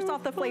flavors, first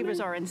off, the flavors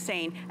are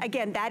insane.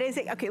 Again, that is,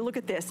 okay, look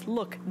at this.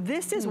 Look,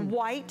 this is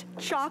white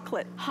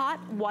chocolate, hot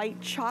white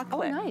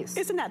chocolate. Oh, nice.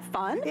 Isn't that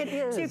fun? It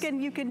is. So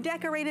you can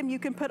decorate them. You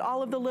can put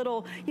all of the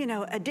little, you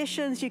know,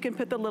 additions. You can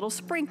put the little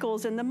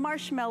sprinkles and the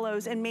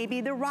marshmallows and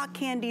maybe the rock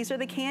candies or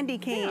the candy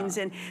canes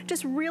and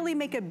just really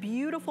make a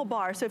beautiful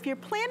bar. So if you're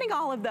planning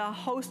all of the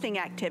hosting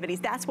activities,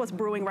 that's what's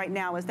brewing right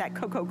now is that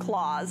Cocoa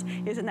Claus.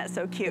 Isn't that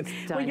so cute?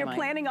 When you're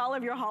planning all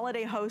of your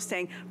holiday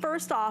hosting,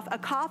 first off, a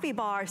coffee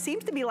bar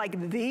seems to be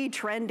like the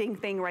trending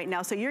thing right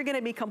now. So you're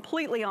gonna be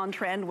completely on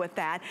trend with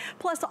that.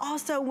 Plus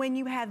also when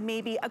you have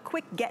maybe a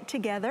quick get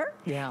together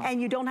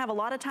and you don't have a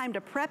lot of time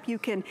to prep, you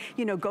can,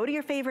 you know, go to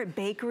your favorite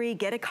bakery,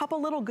 get a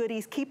couple little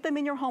goodies, keep them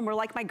in your home. Or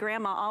like my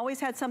grandma always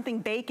had something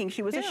baking.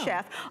 She was a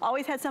chef,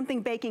 always had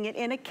something baking it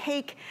in a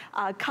cake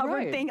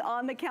covered thing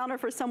on the counter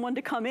for someone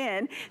to come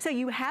in. So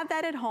you have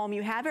that at home,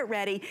 you have it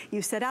ready,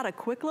 you set out a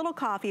quick little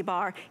coffee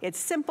bar. It's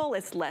simple,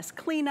 it's less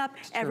cleanup,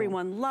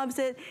 everyone loves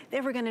it.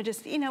 Then we're gonna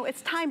just, you know,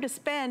 it's time to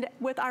spend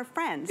with our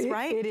friends,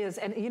 right? It is,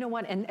 and you know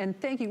what, and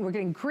thank you, we're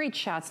getting great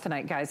shots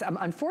tonight, guys.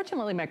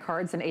 Unfortunately, my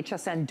cards in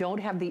HSN don't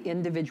have the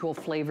individual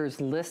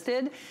flavors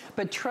listed,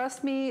 but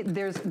trust me,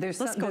 there's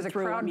a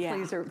crowd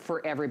pleaser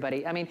for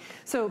everybody. I mean,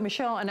 so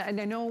Michelle, and I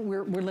know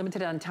we're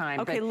limited on time.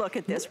 Okay, look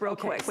at this real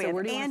quick. We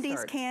have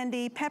Andes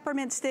candy,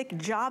 peppermint stick,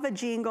 Java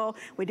jingle.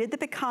 We did the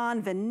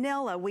pecan,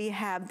 vanilla. We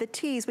have the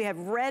teas. We have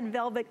red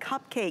velvet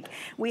cupcake.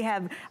 We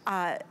have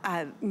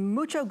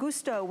mucho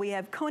gusto. We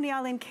have Coney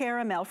Island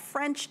caramel,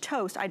 French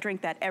toast. I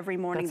drink that every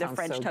morning, the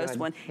French toast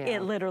one.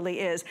 It literally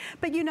is.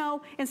 But you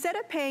know, instead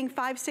of paying $5,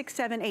 $6,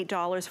 $7,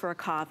 $8 for a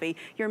coffee,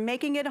 you're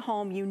making it at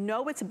home. You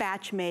know it's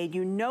batch made.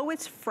 You know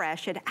it's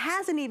fresh. It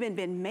hasn't even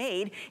been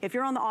made. If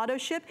you're on the auto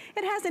ship,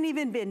 it hasn't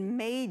even been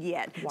made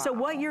yet. So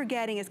what you're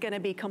getting is going to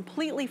be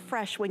completely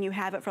fresh when you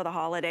have it for the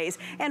holidays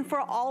and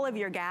for all of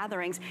your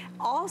gatherings.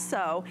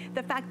 Also,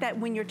 the fact that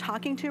when you're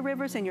talking Two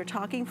Rivers and you're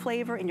talking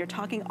flavor and you're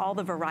talking all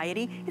the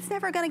variety, it's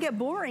never going to get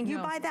boring. You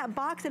buy that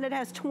box and it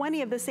has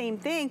 20 of the same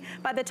thing.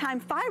 By the time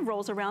 5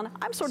 rolls around,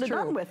 I'm sort of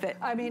done with it.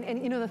 I mean,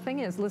 and you know, the thing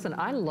is, listen,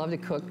 I love to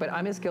cook, but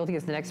I'm as guilty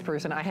as the next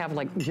person. I have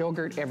like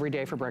yogurt every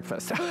day for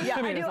breakfast. Yeah,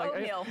 I do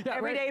oatmeal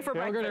every day for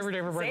breakfast. Every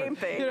day for breakfast. Same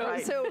thing, you know,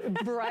 so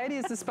variety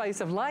is the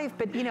spice of life,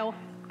 but you know,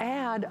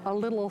 add a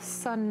little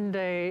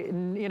Sunday,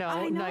 you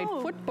know, night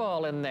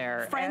football in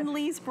there.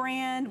 Friendly's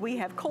brand, we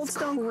have Cold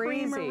Stone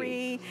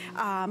Creamery,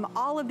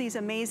 all of these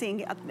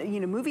amazing, you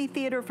know, movie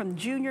theater from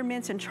Junior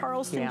Mints and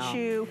Charleston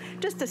Chew.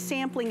 Just the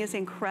sampling is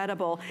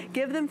incredible.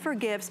 Give them for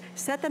gifts,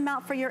 set them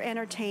out for your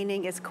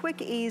entertaining. It's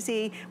quick,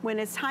 easy. When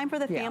it's time for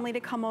the family to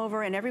come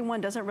over and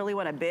everyone doesn't really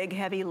want a big,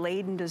 heavy,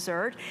 laden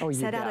dessert,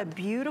 set out a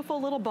beautiful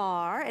little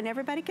bar and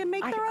everybody can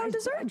make their own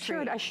dessert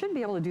treat. I should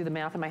be able to do the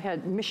math in my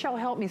head. Michelle,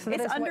 help me. So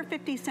it's under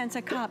 50 cents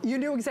a cup. You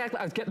knew exactly.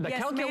 I was getting the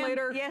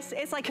calculator. Yes,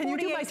 it's like 48 Can you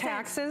do my cents.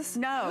 taxes?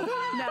 No,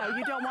 no,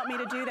 you don't want me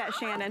to do that,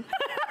 Shannon.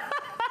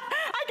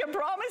 I can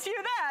promise you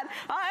that.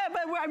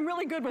 But I'm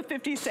really good with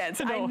 50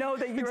 cents. I know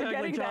that you're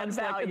getting that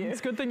value. It's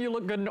a good thing you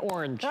look good in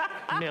orange,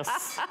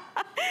 miss.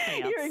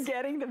 You're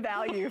getting the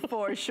value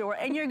for sure,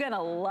 and you're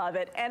gonna love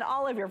it, and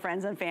all of your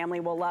friends and family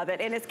will love it,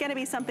 and it's gonna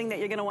be something that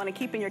you're gonna want to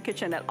keep in your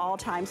kitchen at all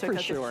times because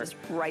it's just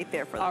right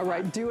there for them. All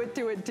right, do it.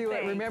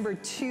 Remember,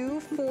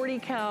 240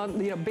 count,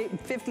 you know,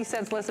 50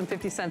 cents, less than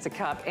 50 cents a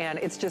cup, and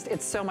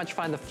it's so much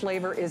fun. The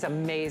flavor is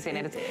amazing,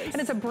 and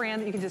it's a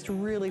brand that you can just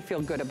really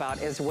feel good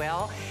about as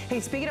well. Hey,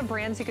 speaking of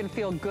brands you can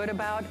feel good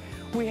about,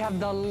 we have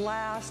the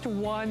last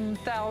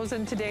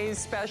 1,000 today's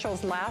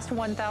specials.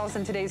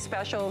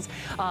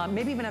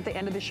 Maybe even at the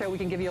end of the show, we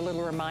can give you a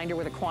little reminder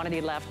with a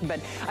quantity left. But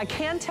I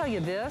can tell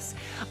you this,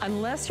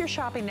 unless you're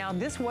shopping now,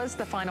 this was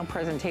the final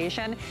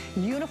presentation.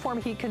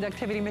 Uniform heat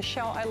conductivity.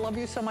 Michelle, I love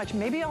you so much.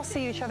 Maybe I'll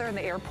see each other in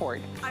the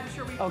airport. I'm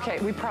sure we Okay,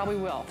 we probably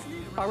will.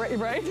 All right,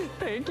 right?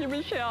 Thank you,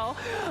 Michelle.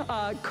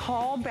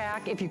 Call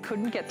back if you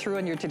couldn't get through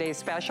on your today's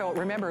special.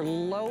 Remember,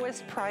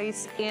 lowest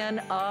price in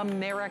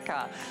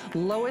America.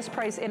 Lowest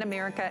price in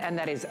America, and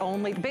that is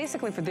only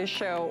basically for this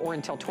show or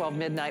until 12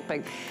 midnight.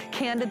 But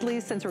candidly,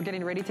 since we're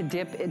getting ready to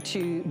dip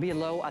to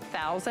below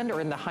 1,000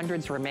 or in the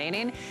hundreds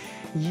remaining,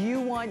 you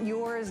want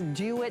yours,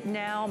 do it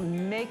now.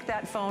 Make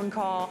that phone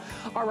call.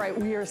 All right,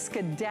 we are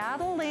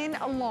skedaddling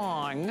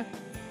along.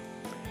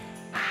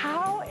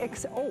 Are we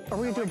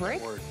gonna do a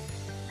break?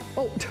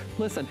 Oh,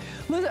 listen,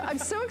 I'm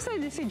so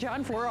excited to see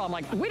John Floro. I'm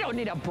like, we don't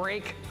need a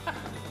break.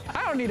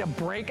 I don't need a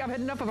break. I've had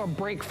enough of a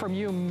break from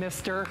you,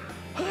 mister.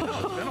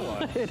 It's been a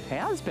while. It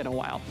has been a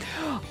while.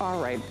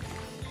 All right,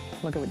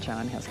 look at what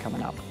John has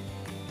coming up.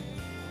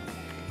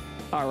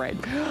 All right,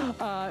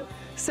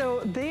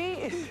 so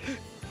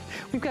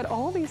we've You've got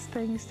all these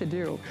things to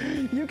do.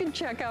 You can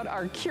check out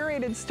our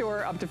curated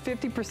store up to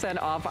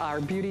 50% off our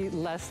Beauty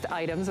List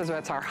items, as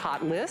that's our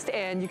hot list,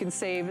 and you can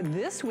save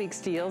this week's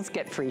deals,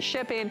 get free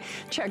shipping.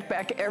 Check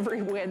back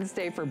every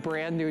Wednesday for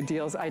brand new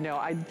deals. I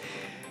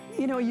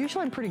know,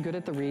 usually I'm pretty good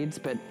at the reads,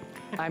 but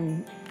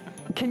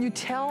can you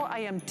tell I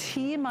am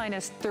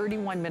T-minus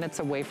 31 minutes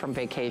away from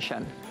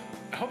vacation?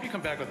 I hope you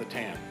come back with a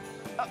tan.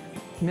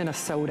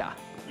 Minnesota.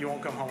 You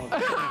won't come home with a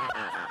tan.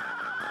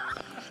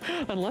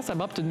 Unless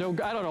I'm up to no,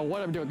 I don't know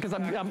what I'm doing, because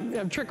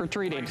I'm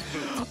trick-or-treating.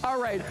 All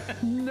right,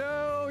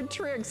 no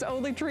tricks,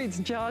 only treats.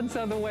 John's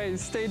on the way.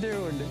 Stay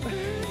tuned.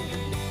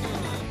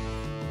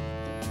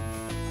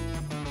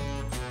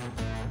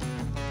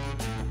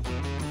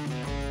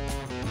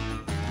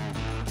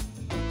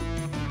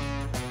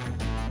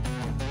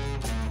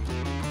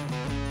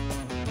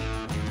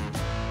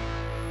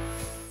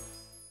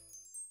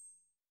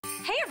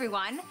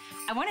 Everyone,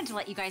 I wanted to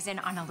let you guys in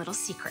on a little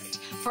secret.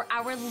 For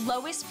our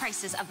lowest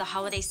prices of the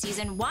holiday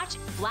season, watch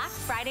Black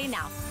Friday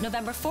now,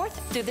 November 4th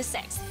through the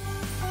 6th.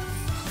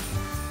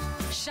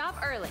 Shop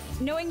early,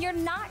 knowing you're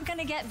not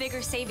gonna get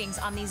bigger savings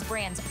on these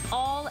brands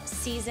all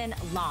season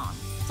long.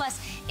 Plus,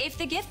 if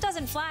the gift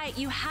doesn't fly,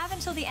 you have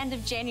until the end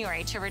of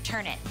January to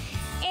return it.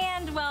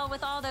 And, well,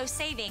 with all those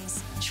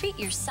savings, treat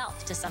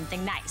yourself to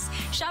something nice.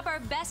 Shop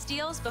our best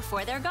deals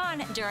before they're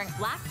gone during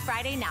Black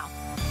Friday now.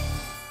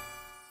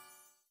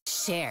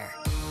 Cher,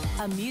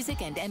 a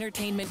music and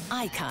entertainment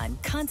icon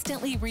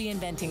constantly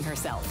reinventing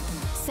herself.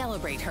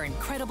 Celebrate her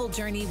incredible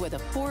journey with a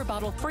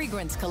 4-bottle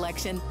fragrance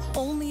collection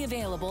only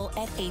available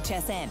at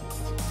HSN.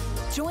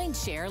 Join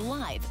Cher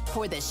live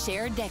for the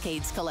Cher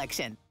Decades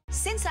collection.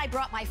 Since I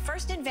brought my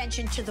first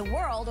invention to the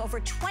world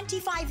over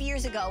 25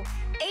 years ago,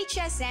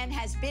 HSN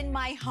has been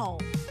my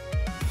home.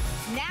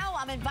 Now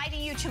I'm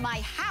inviting you to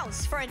my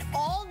house for an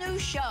all-new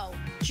show,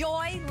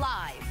 Joy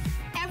Live.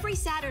 Every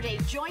Saturday,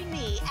 join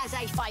me as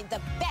I find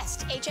the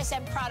best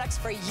HSN products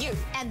for you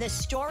and the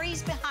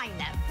stories behind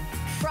them.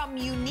 From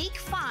unique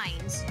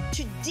finds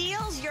to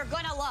deals you're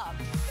gonna love.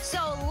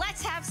 So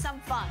let's have some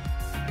fun.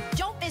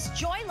 Don't miss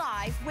Joy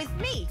Live with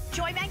me,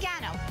 Joy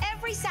Mangano,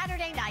 every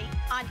Saturday night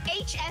on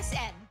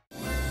HSN.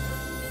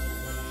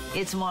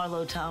 It's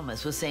Marlo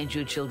Thomas with St.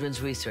 Jude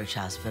Children's Research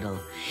Hospital.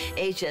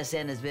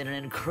 HSN has been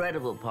an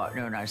incredible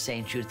partner in our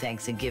St. Jude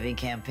Thanks and Giving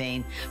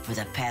campaign for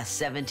the past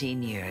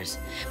 17 years.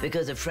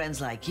 Because of friends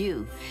like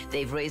you,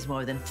 they've raised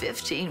more than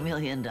 $15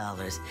 million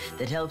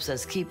that helps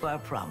us keep our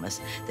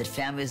promise that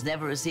families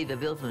never receive a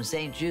bill from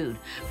St. Jude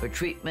for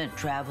treatment,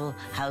 travel,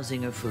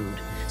 housing, or food,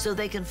 so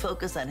they can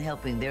focus on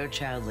helping their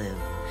child live.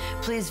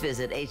 Please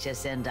visit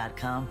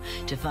hsn.com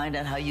to find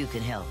out how you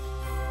can help.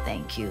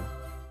 Thank you.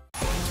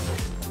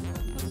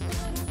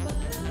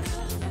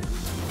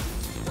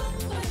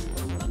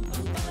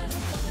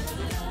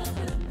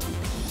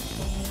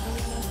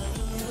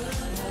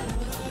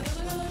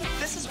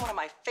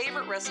 My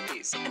favorite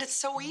recipes, and it's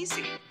so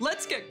easy.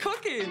 Let's get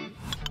cooking.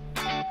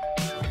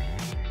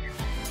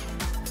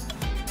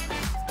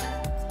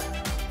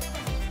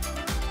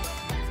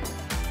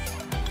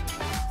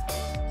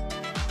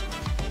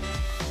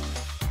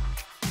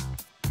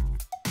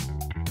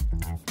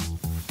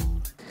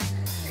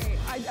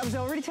 I was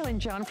already telling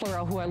John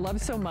Florell, who I love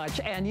so much,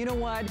 and you know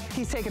what?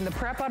 He's taking the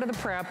prep out of the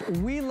prep.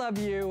 We love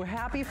you.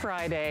 Happy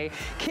Friday.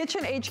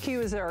 Kitchen HQ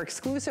is our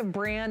exclusive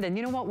brand, and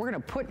you know what? We're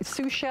going to put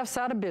sous chefs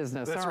out of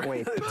business, aren't we?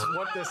 It's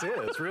what this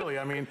is, really.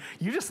 I mean,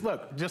 you just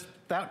look, just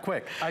that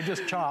quick. I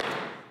just chopped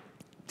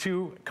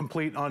 2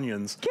 complete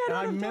onions, and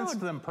I minced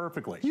them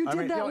perfectly. You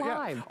did that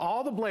live. Yeah.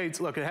 All the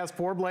blades, look, it has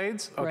 4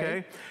 blades, okay?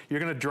 Right.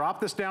 You're gonna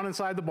drop this down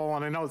inside the bowl,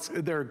 and I know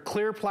they're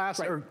clear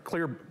plastic, or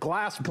clear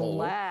glass bowl.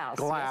 Glass,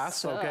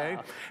 yes, okay?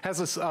 Has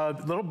this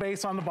little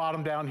base on the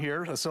bottom down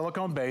here, a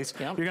silicone base.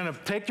 Yep. You're gonna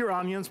take your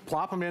onions,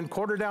 plop them in,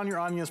 quarter down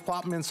your onions,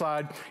 plop them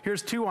inside.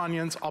 Here's 2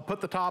 onions, I'll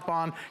put the top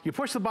on. You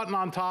push the button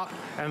on top,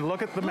 and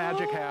look at the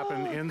magic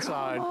happen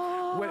inside.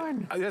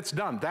 It's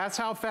done. That's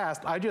how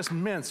fast. I just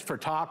minced for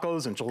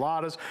tacos,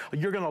 enchiladas.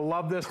 You're gonna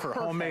love this for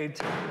homemade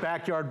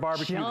backyard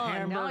barbecue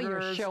hamburgers. Now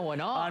you're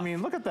showing off. I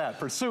mean, look at that,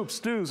 for soups,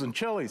 stews, and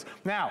chilies.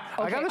 Now,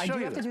 I gotta show you I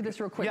do have to do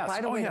this real quick. Yes.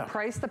 By the way,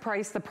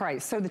 the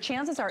price. So the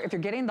chances are, if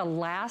you're getting the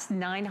last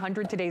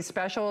 900 today's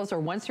specials, or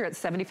once you're at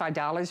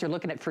 $75, you're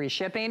looking at free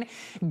shipping.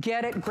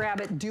 Get it, grab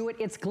it, do it.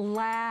 It's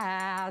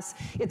glass.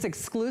 It's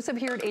exclusive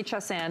here at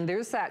HSN.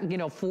 There's that,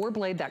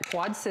 4-blade, that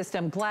quad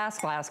system,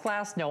 glass,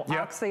 no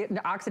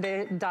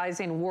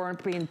oxidizing,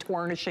 warping,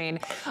 tarnishing,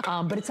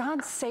 but it's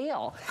on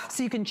sale.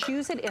 So you can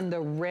choose it in the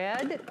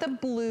red, the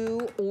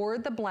blue, or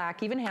the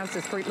black. Even has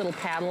this great little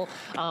paddle,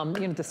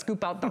 to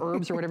scoop out the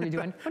herbs or whatever you're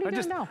doing. What are you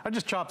doing now? I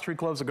just chopped 3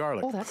 cloves of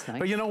garlic. Oh, that's nice.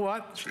 But you know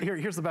what?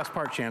 Here's the best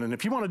part, Shannon.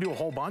 If you want to do a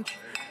whole bunch,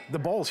 the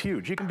bowl's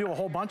huge. You can do a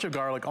whole bunch of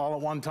garlic all at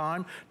one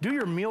time. Do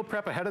your meal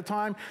prep ahead of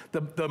time.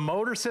 The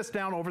motor sits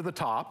down over the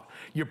top.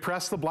 You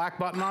press the black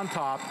button on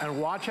top, and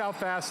watch how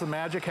fast the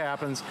magic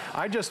happens.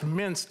 I just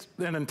minced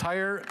an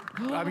entire,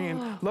 I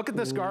mean, look at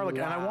this garlic,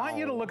 and I want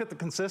you to look at the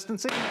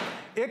consistency.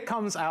 It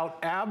comes out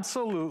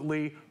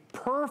absolutely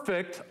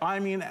perfect. I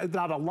mean,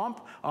 not a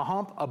lump, a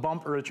hump, a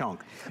bump, or a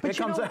chunk. It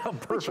comes out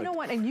perfect. But you know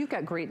what? And you've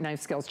got great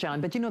knife skills,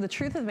 John. But you know, the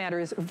truth of the matter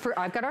is,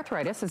 I've got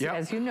arthritis,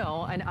 as you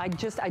know, and I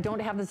don't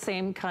have the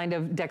same kind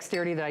of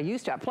dexterity that I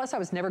used to have. Plus, I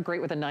was never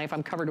great with a knife.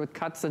 I'm covered with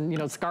cuts and, you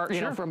know, scars,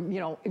 you know, from, you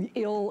know,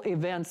 ill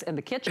events in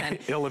the kitchen.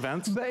 Ill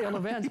events? Ill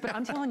events. But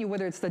I'm telling you,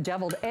 whether it's the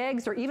deviled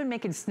eggs or even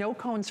making snow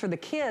cones for the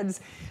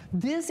kids,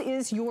 this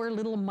is your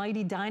little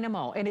mighty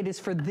dynamo. And it is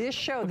for this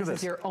show. This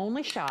is your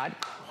only shot.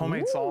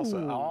 Homemade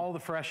salsa, all the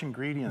fresh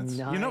ingredients.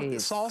 Nice. You know,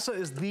 salsa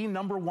is the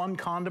 #1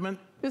 condiment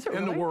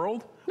in the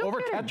world. No over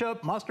kidding.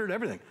 Ketchup, mustard,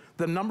 everything.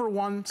 The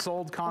 #1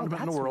 sold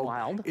condiment in the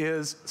world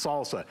is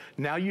salsa.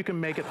 Now you can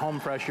make it home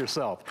fresh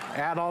yourself.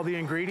 Add all the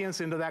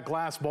ingredients into that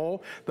glass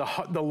bowl.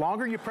 The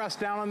longer you press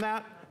down on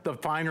that, the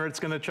finer it's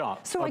going to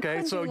chop. So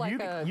okay, so like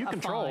you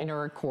control. Fine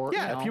or a quart.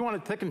 Yeah, you know. if you want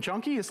it thick and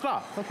chunky, you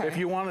stop. Okay. If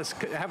you want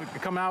to have it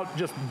come out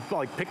just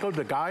like pico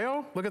de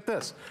gallo, look at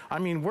this. I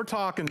mean, we're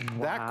talking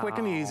that quick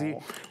and easy.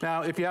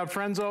 Now, if you have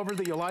friends over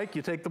that you like,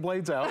 you take the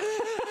blades out.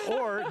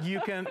 Or you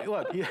can,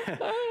 look, leave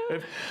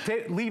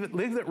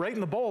it right in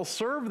the bowl.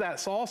 Serve that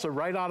salsa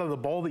right out of the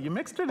bowl that you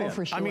mixed it in.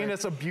 For sure. I mean,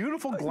 it's a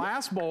beautiful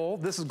glass bowl.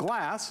 This is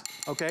glass,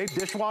 okay?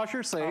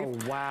 Dishwasher safe.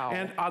 Oh, wow.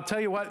 And I'll tell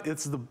you what,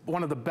 it's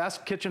one of the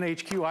best Kitchen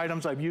HQ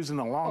items I've used in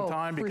a long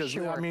time because,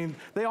 I mean,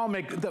 they all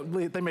make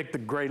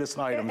the greatest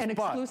items. And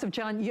exclusive,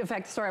 John. In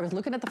fact, sorry, I was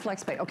looking at the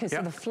FlexPay. Okay,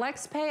 so the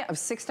FlexPay of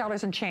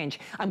 $6 and change.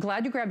 I'm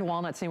glad you grabbed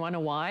walnuts, and you want to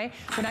know why?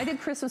 When I did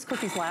Christmas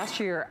cookies last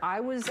year, I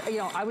was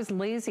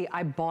lazy.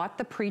 I bought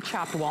the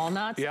pre-chopped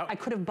walnuts. Yep. I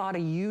could have bought a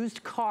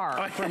used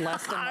car for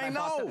less than what I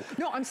bought them.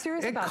 No, I'm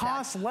serious about that. It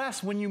costs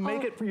less when you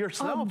make it for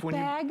yourself.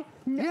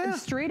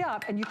 Straight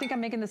up, and you think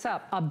I'm making this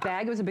up, a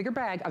bag, it was a bigger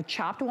bag of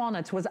chopped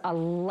walnuts was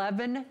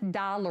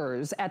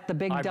 $11 at the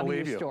Big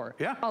W store.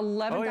 Yeah.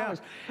 $11. Oh, yeah.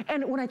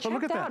 And when I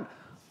checked out,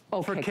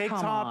 for cake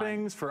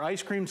toppings, for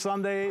ice cream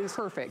sundaes.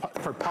 Perfect.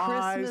 For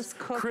pies.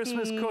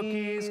 Christmas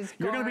cookies.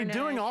 You're going to be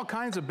doing all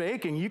kinds of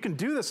baking. You can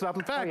do this stuff.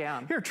 In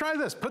fact, here, try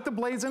this. Put the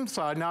blades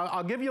inside. Now,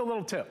 I'll give you a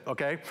little tip,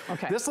 okay?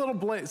 This little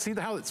blade, see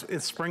how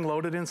it's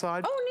spring-loaded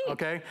inside? Oh, neat.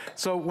 Okay?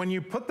 So when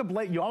you put the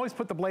blade, you always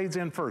put the blades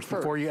in first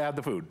before you add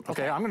the food,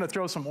 okay? I'm going to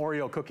throw some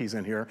Oreo cookies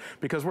in here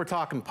because we're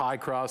talking pie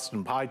crust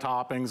and pie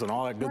toppings and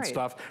all that good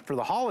stuff for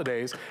the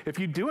holidays. If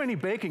you do any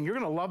baking, you're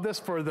going to love this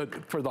for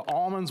the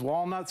almonds,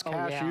 walnuts,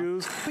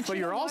 cashews. But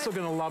you're also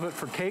going to love it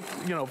for cake,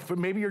 you know,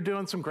 maybe you're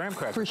doing some graham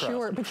cracker crust. For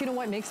sure. But you know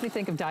what makes me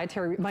think of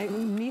dietary, my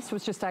niece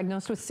was just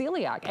diagnosed with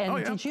celiac.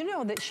 And did you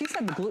know that she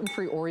said the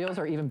gluten-free Oreos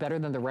are even better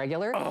than the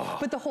regular?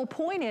 But the whole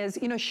point is,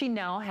 you know, she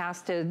now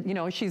has to, you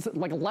know, she's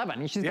like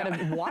 11 and she's got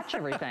to watch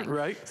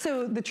everything.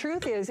 So the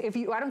truth is, I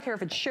don't care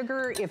if it's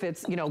sugar, if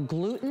it's, you know,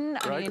 gluten,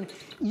 I mean,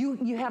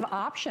 you have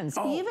options.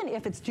 Even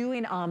if it's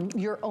doing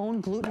your own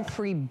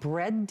gluten-free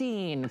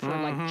breading for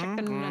like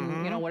chicken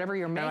and, you know, whatever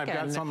you're making. And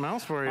I've got something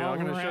else for you. I'm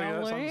going to show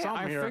you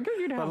something here.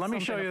 But let me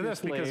show you this,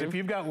 because if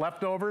you've got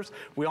leftovers,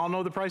 we all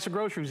know the price of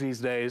groceries these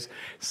days.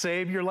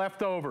 Save your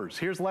leftovers.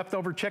 Here's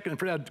leftover chicken,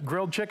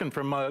 grilled chicken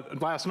from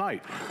last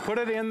night. Put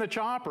it in the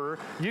chopper.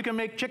 You can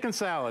make chicken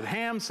salad,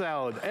 ham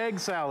salad, egg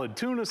salad,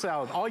 tuna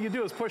salad. All you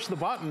do is push the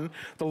button.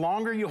 The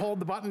longer you hold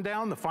the button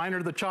down, the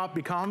finer the chop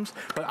becomes.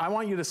 But I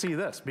want you to see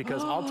this,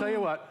 because I'll tell you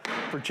what,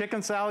 for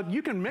chicken salad,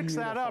 you can mix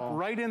that up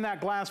right in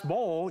that glass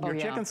bowl, your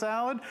chicken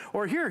salad.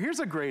 Or here's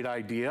a great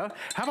idea.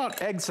 How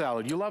about egg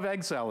salad? You love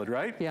egg salad,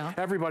 right? Yeah.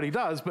 Everybody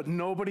does, but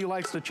nobody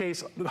likes to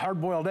chase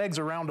hard-boiled eggs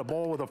around a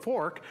bowl with a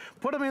fork.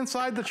 Put them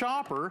inside the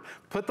chopper,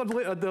 put the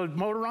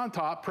motor on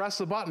top, press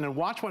the button, and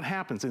watch what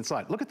happens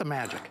inside. Look at the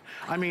magic.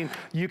 I mean,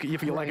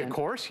 if you like it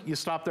coarse, you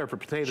stop there for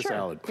potato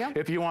salad.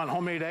 If you want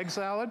homemade egg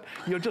salad,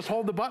 you'll just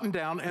hold the button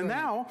down, and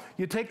now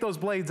you take those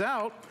blades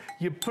out,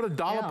 you put a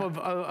dollop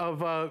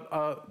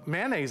of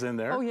mayonnaise in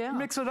there,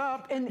 mix it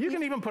up, and you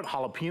can even put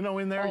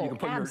jalapeno in there. You can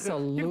put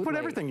you can put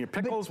everything, your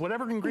pickles,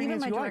 whatever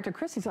ingredients you like. Even my director,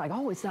 Christy's like,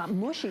 oh, it's not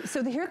mushy.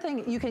 So the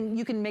thing, you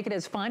can make it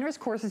as fine or as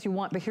coarse as you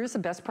want, but here's the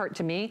best part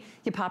to me,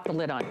 you pop the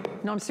lid on.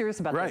 No, I'm serious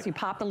about this. You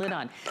pop the lid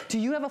on. Do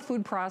you have a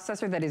food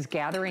processor that is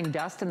gathering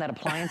dust in that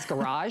appliance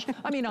garage?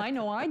 I mean, I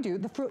know I do.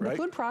 The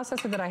food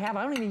processor that I have,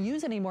 I don't even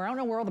use anymore. I don't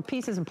know where all the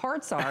pieces and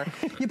parts are.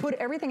 You put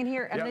everything in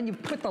here, and then you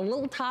put the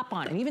little top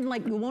on, and even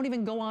like, you won't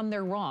even go on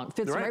there wrong.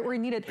 Fits right where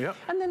you need it.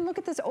 And then look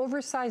at this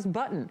oversized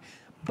button.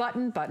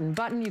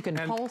 Button, you can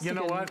pulse. You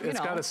know what? It's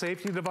got a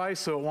safety device,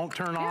 so it won't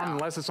turn on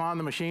unless it's on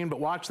the machine. But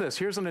watch this.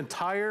 Here's an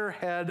entire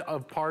head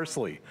of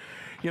parsley.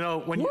 You know,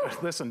 when you,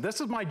 listen, this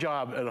is my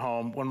job at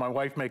home when my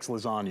wife makes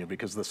lasagna,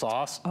 because the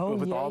sauce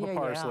with all the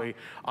parsley,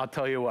 I'll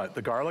tell you what,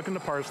 the garlic and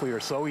the parsley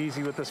are so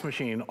easy with this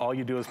machine. All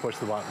you do is push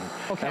the button.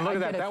 And look at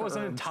that. That was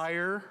an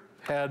entire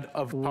head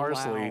of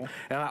parsley.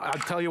 And I'll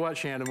tell you what,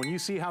 Shannon, when you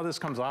see how this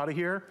comes out of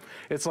here,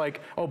 it's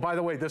like, oh, by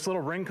the way, this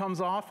little ring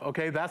comes off,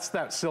 okay? That's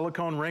that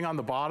silicone ring on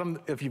the bottom.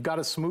 If you've got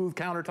a smooth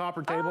countertop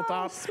or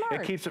tabletop,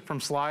 it keeps it from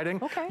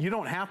sliding. Okay. You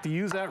don't have to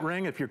use that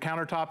ring if your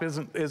countertop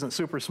isn't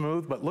super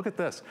smooth, but look at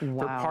this.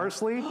 For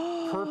parsley,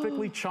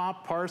 perfectly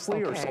chopped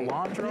parsley or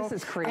cilantro.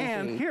 This is crazy.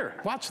 And here,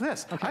 watch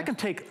this. I can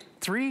take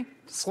 3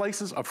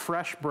 slices of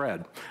fresh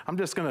bread. I'm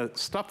just gonna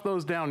stuff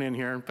those down in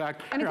here. In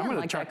fact, here, I'm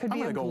gonna try, I'm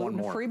gonna go one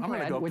more. I'm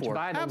gonna go which,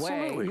 by the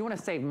way, you wanna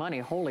save money,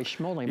 holy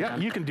schmoly, man. Yeah,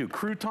 you can do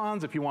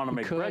croutons if you wanna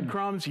make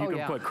breadcrumbs. You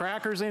can put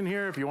crackers in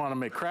here if you wanna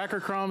make cracker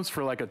crumbs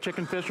for like a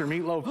chicken, fish, or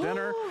meatloaf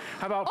dinner.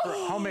 How about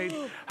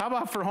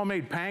for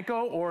homemade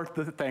panko or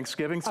the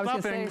Thanksgiving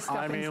stuffing?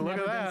 I mean, look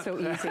at that. So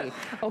easy.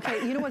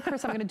 Okay, you know what,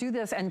 Chris, I'm gonna do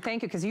this, and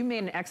thank you, because you made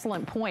an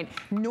excellent point.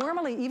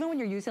 Normally, even when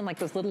you're using like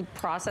those little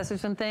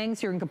processors and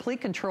things, you're in complete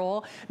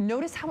control.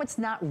 Notice how it's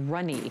not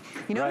runny.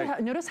 You know,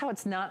 notice how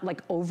it's not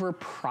like over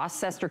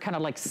processed or kind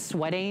of like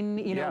sweating,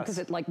 you know, because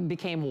it like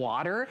became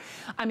water.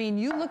 I mean,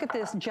 you look at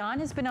this, John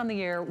has been on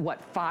the air,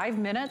 what, 5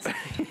 minutes?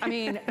 I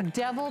mean,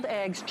 deviled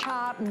eggs,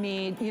 chopped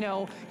meat, you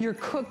know, your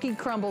cookie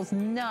crumbles,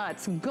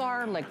 nuts,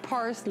 garlic,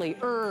 parsley,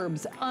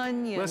 herbs,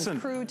 onions,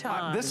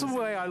 croutons. This is the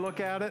way I look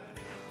at it.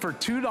 For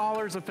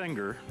 $2 a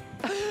finger,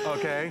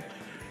 okay?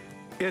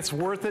 It's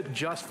worth it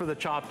just for the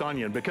chopped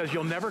onion, because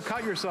you'll never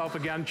cut yourself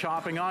again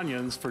chopping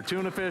onions for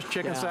tuna fish,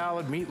 chicken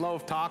salad,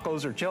 meatloaf,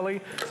 tacos, or chili.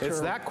 It's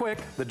that quick,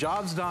 the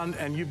job's done,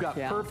 and you've got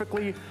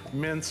perfectly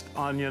minced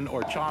onion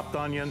or chopped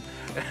onion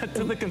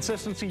to the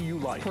consistency you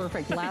like.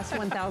 Perfect. Last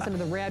 1,000 of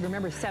the red.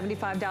 Remember,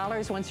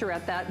 $75. Once you're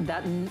at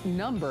that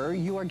number,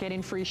 you are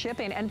getting free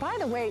shipping. And by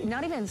the way,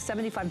 not even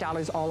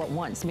 $75 all at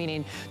once,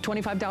 meaning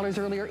 $25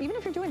 earlier, even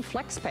if you're doing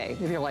flex pay,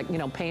 if you're like, you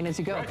know, paying as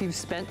you go. If you've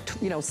spent,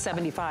 you know,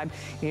 $75,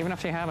 even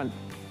if you haven't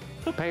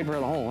paid for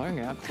the whole thing,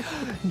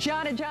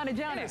 Johnny.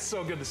 It's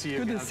so good to see you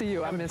again. Good to see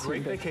you. I miss you.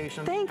 Great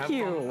vacation. Thank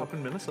you. Have fun up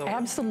in Minnesota.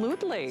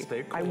 Absolutely.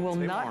 Stay cool, I will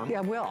stay not. warm. I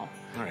will. All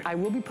right. I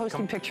will be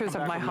posting pictures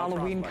of my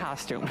Halloween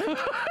costume.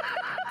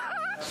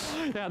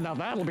 Yeah, now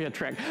that'll be a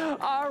trick.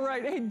 All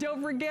right, hey,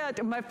 don't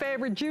forget my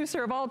favorite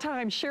juicer of all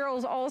time.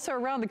 Cheryl's also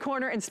around the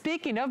corner. And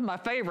speaking of my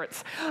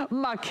favorites,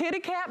 my kitty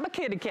cat.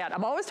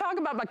 I'm always talking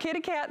about my kitty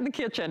cat in the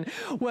kitchen.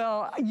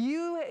 Well,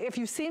 if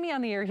you see me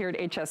on the air here at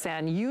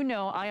HSN, you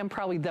know I am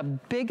probably the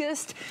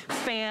biggest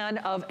fan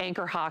of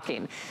Anchor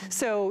Hocking.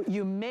 So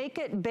you make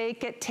it,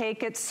 bake it,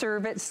 take it,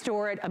 serve it,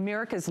 store it.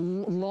 America's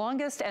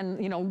longest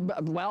and, you know,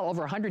 well,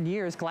 over 100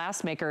 years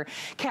glassmaker.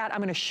 Kat, I'm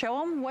going to show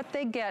them what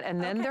they get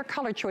and then their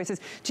color choices.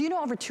 Do you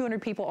know over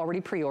 200 people already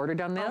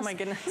pre-ordered on this? Oh my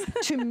goodness.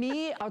 To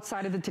me,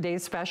 outside of the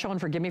Today's Special, and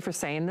forgive me for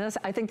saying this,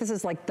 I think this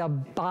is like the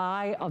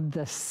buy of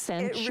the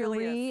century. It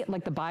really is.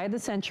 Like the buy of the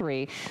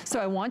century. So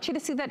I want you to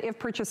see that if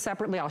purchased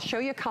separately. I'll show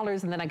you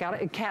colors, and then I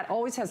got it. Kat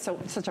always has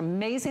such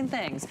amazing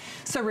things.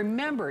 So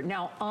remember,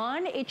 now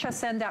on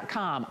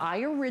hsn.com,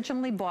 I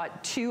originally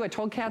bought 2. I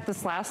told Kat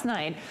this last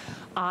night.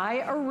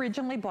 I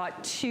originally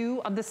bought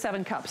 2 of the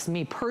 7 cups.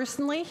 Me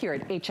personally, here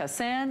at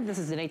HSN, this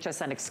is an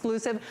HSN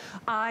exclusive,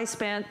 I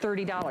spent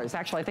 $30.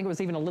 Actually, I think it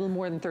was even a little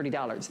more than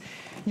 $30.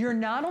 You're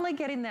not only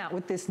getting that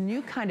with this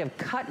new kind of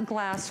cut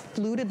glass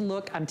fluted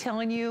look, I'm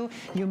telling you,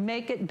 you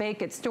make it,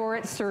 bake it, store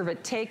it, serve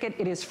it, take it.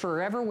 It is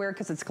forever wear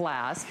because it's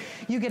glass.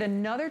 You get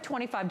another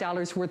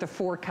 $25 worth of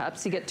 4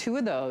 cups. You get 2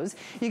 of those.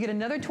 You get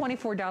another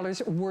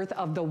 $24 worth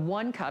of the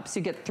 1 cups.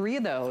 You get 3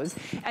 of those.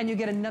 And you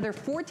get another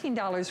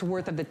 $14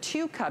 worth of the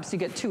 2 cups. You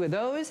get 2 of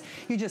those.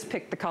 You just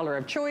pick the color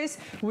of choice.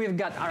 We've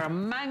got our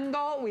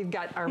mango, we've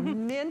got our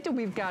mint,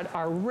 we've got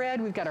our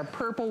red, we've got our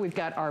purple, we've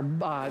got our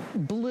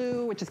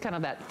blue, which is kind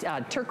of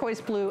that turquoise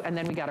blue, and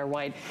then we got our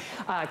white.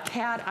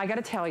 Kat, I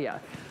gotta tell you,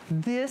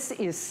 this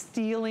is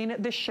stealing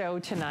the show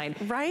tonight.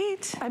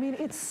 Right? I mean,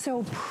 it's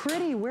so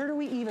pretty. Where do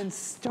we even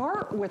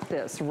start with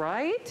this,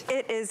 right?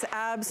 It is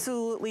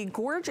absolutely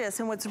gorgeous.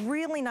 And what's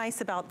really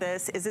nice about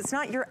this is it's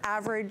not your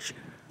average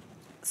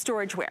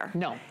storage ware.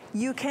 No.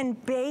 You can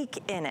bake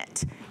in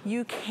it.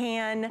 You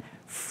can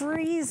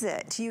freeze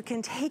it. You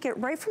can take it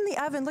right from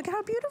the oven. Look at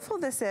how beautiful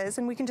this is.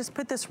 And we can just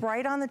put this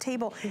right on the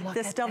table.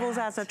 This doubles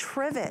as a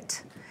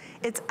trivet.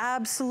 It's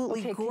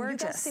absolutely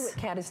gorgeous. Can you guys see what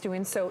Kat is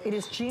doing? So it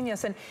is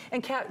genius.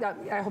 And Kat,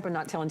 I hope I'm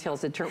not telling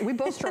tales that turn. We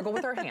both struggle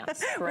with our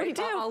hands, right? We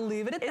do. I'll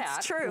leave it at that.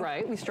 It's true.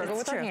 Right? We struggle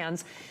with our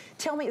hands.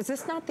 Tell me, is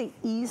this not the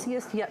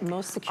easiest yet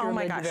most secure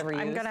lid you've ever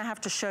used? I'm gonna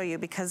have to show you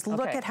because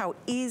look at how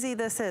easy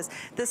this is.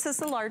 This is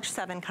the large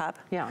 7 cup,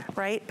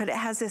 right? But it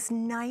has this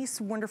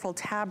nice, wonderful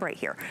tab right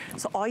here.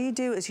 So all you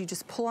do is you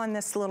just pull on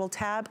this little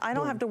tab. I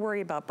don't have to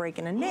worry about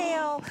breaking a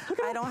nail.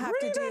 I don't have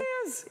to do.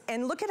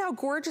 And look at how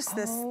gorgeous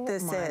this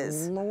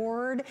is.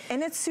 Lord.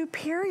 And it's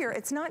superior.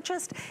 It's not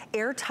just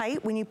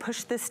airtight. When you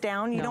push this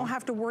down, you don't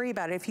have to worry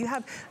about it. If you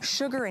have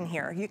sugar in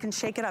here, you can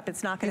shake it up.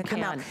 It's not gonna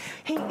come out.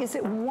 Hey, is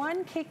it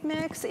 1 cake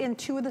mix? in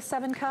 2 of the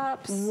 7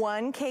 cups?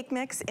 1 cake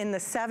mix in the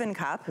 7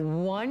 cup.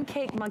 1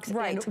 cake mix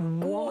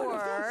in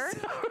or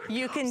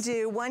you can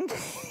do 1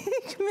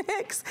 cake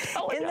mix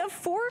in the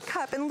 4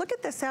 cup. And look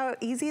at this, how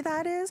easy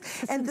that is.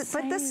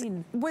 But this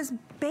was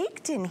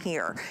baked in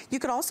here. You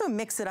could also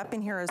mix it up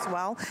in here as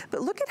well.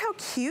 But look at how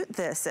cute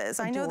this is.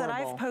 I know that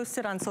I've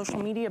posted on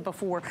social media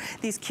before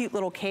these cute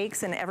little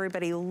cakes, and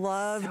everybody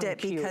loved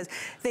it because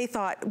they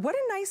thought, what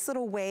a nice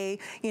little way,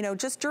 you know,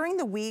 just during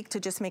the week to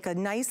just make a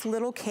nice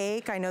little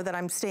cake. I know that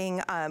I'm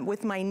staying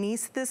with my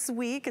niece this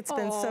week. It's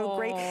been so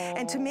great.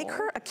 And to make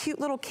her a cute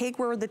little cake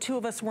where the 2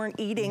 of us weren't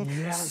eating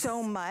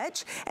so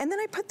much. And then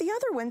I put the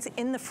other ones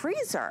in the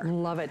freezer.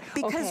 Love it.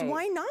 Because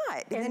why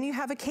not? And then you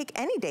have a cake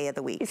any day of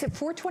the week. Is it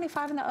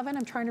 425 in the oven?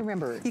 I'm trying to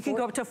remember. You can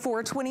go up to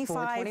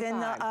 425 in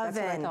the oven. That's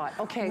what I thought.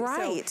 Okay,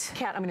 so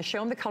Kat, I'm going to show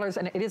them the colors,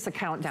 and it is a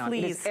countdown.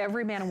 Please. It is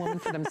every man and woman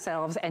for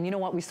themselves. And you know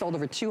what? We sold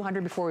over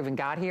 200 before we even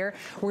got here.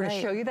 We're going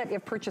to show you that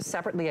if purchased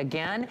separately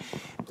again.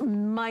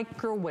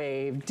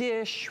 Microwave,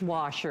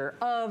 dishwasher,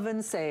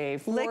 oven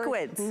safe.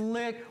 Liquids.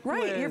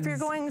 Right, if you're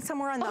going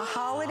somewhere on the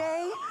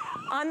holiday,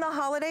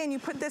 and you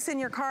put this in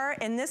your car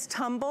and this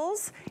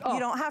tumbles, you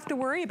don't have to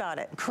worry about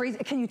it. Crazy.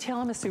 Can you tell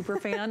I'm a super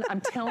fan?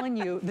 I'm telling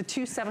you, the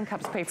 2 7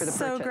 cups pay for the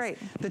purchase. So great.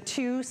 The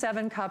 2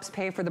 7 cups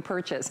pay for the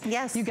purchase.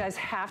 Yes. You guys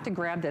have to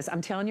grab this.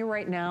 I'm telling you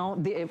right now,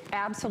 it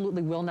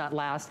absolutely will not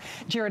last.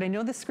 Jared, I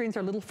know the screens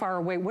are a little far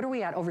away. What are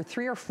we at? Over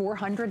 300 or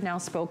 400 now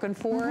spoken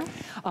for?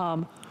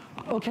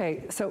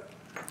 Okay, so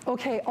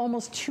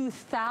almost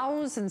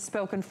 2,000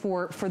 spoken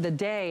for the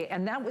day,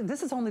 and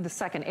this is only the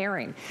second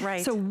airing.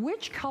 Right. So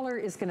which color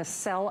is going to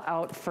sell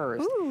out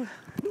first? Ooh.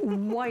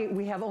 White,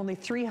 we have only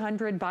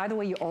 300. By the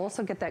way, you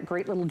also get that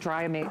great little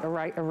dry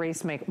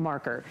erase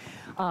marker.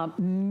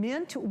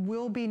 Mint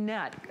will be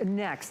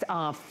next.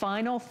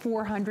 Final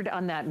 400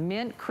 on that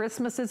mint.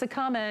 Christmas is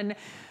a-coming.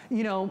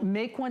 You know,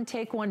 make one,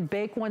 take one,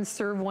 bake one,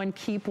 serve one,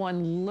 keep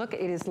one. Look,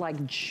 it is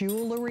like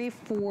jewelry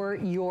for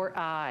your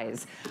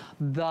eyes.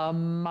 The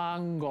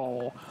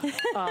mango.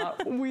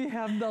 We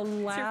have the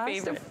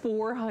last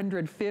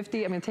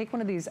 450. I'm gonna take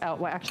one of these out.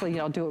 Well, actually,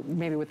 I'll do it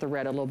maybe with the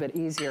red a little bit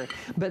easier.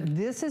 But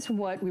this is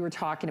what we were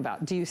talking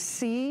about. Do you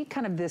see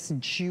kind of this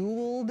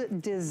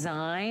jeweled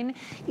design?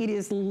 It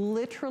is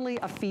literally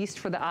a feast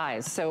for the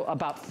eyes. So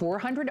about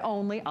 400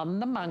 only on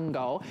the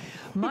mango.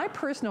 My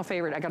personal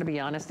favorite, I gotta be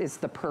honest, is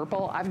the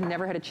purple. I've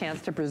never had a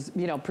chance to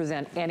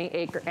present any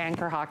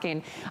anchor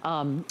hawking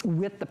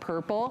with the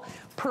purple.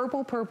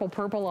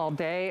 Purple all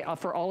day.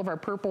 For all of our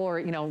purple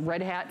or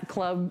red hat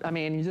club, I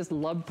mean, you just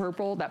love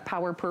purple, that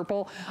power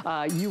purple.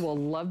 You will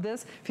love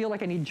this. Feel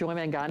like I need Joy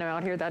Mangano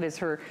out here. That is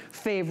her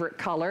favorite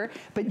color.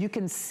 But you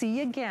can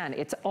see again,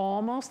 it's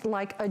almost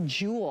like a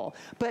jewel,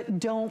 but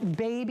don't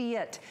baby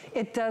it.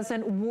 It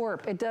doesn't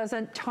warp, it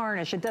doesn't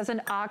tarnish, it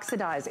doesn't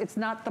oxidize. It's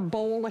not the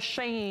bowl of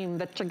shame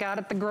that you got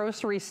at the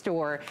grocery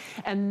store.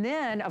 And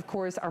then, of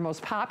course, our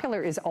most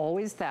popular is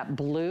always that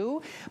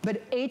blue,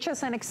 but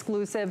HSN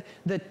exclusive,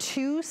 the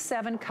 2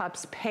 7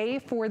 cups pay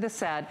for the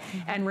set.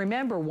 And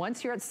remember,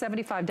 once you're at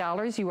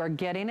 $75, you are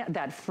getting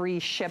that free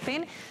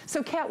shipping.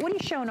 So Kat, what are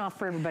you showing off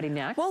for everybody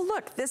next? Well,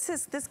 look,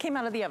 this came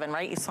out of the oven,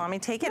 right? You saw me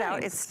take it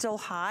out. It's still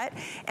hot.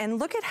 And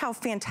look at how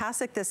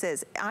fantastic this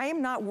is. I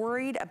am not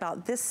worried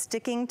about this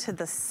sticking to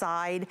the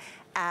side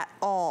at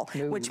all,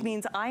 which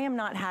means I am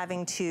not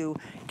having to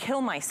kill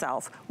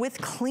myself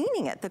with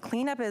cleaning it. The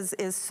cleanup is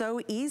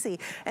so easy.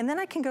 And then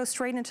I can go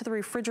straight into the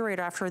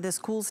refrigerator after this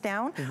cools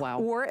down. Wow.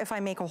 Or if I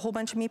make a whole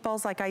bunch of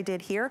meatballs like I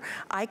did here,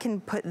 I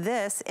can put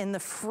this in the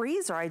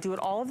freezer. I do it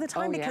all of the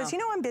time because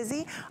I'm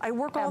busy. I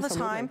work all the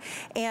time,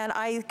 and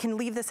I can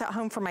leave this at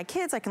home for my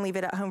kids. I can leave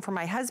it at home for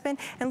my husband.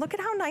 And look at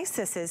how nice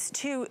this is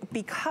too,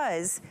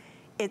 because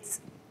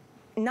it's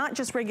not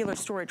just regular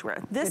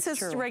storageware. This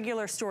is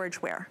regular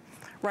storageware.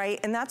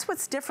 Right, and that's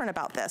what's different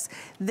about this.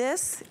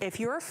 This, if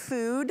your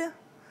food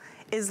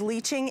is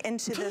leaching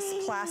into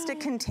this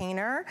plastic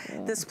container,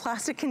 this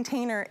plastic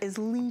container is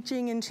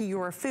leaching into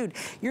your food.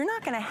 You're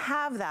not gonna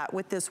have that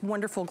with this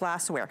wonderful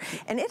glassware.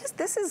 And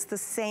this is the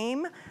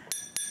same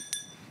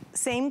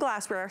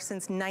glassware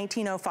since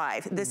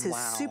 1905. This is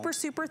super,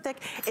 super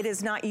thick. It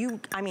is not,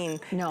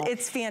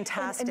 it's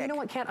fantastic. And you know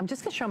what, Kat, I'm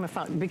just gonna show my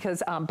phone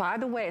because, by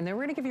the way, and then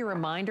we're gonna give you a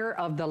reminder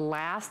of the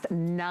last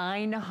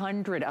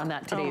 900 on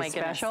that today's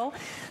special.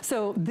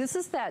 So this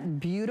is that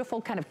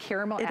beautiful kind of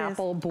caramel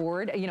apple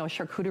board,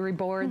 charcuterie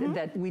board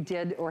that we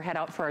did or had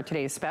out for our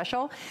today's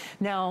special.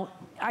 Now,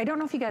 I don't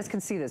know if you guys can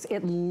see this.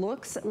 It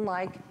looks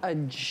like a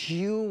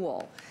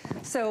jewel.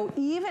 So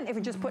even if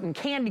you're just putting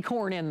candy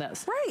corn in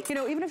this,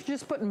 even if you're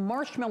just putting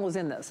marshmallows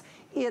in this,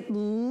 it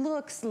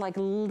looks like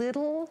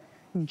little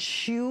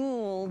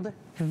jeweled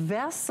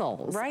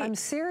vessels. Right. I'm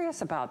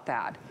serious about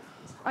that.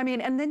 I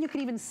mean, and then you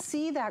can even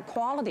see that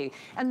quality.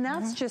 And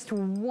that's just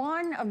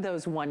one of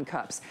those 1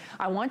 cups.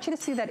 I want you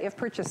to see that if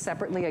purchased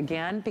separately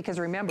again, because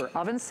remember,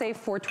 oven safe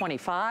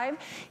 425.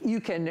 You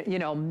can, you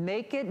know,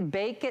 make it,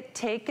 bake it,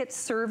 take it,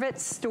 serve it,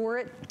 store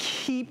it,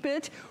 keep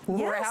it,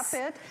 wrap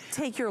it.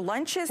 Take your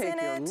lunches in it.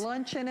 Take your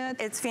lunch in it.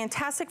 It's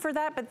fantastic for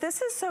that, but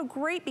this is so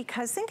great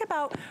because think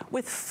about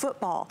with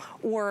football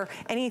or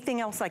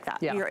anything else like that.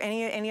 Yeah.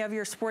 Any of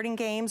your sporting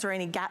games or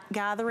any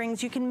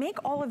gatherings, you can make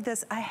all of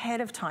this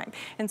ahead of time.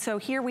 And so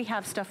here we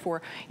have stuff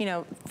for, you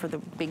know, for the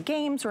big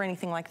games or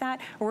anything like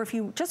that. Or if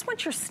you just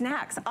want your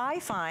snacks, I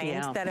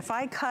find that if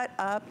I cut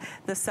up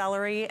the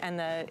celery and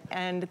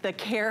the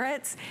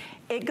carrots,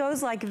 it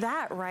goes like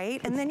that, right?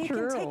 And then you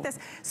can take this.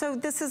 So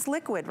this is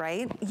liquid,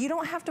 right? You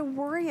don't have to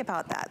worry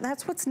about that.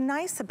 That's what's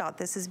nice about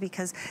this is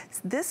because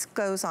this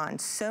goes on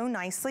so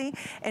nicely.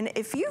 And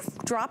if you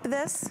drop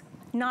this,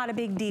 not a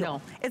big deal.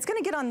 No. It's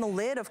gonna get on the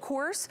lid, of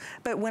course,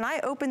 but when I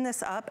open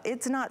this up,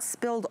 it's not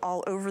spilled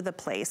all over the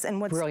place.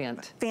 And what's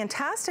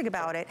fantastic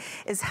about it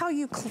is how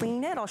you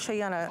clean it. I'll show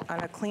you on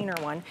a cleaner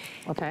one.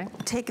 Okay.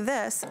 Take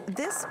this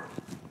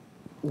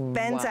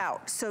bends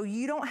out, so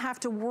you don't have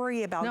to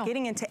worry about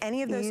getting into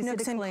any of those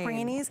nooks and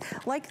crannies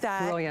like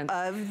that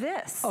of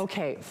this.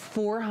 Okay,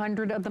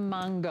 400 of the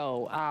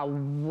mango.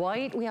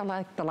 White, we have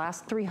like the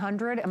last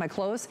 300. Am I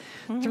close?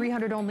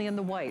 300 only in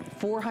the white,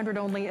 400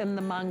 only in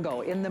the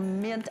mango. In the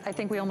mint, I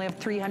think we only have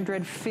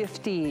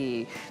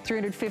 350.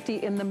 350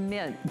 in the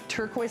mint.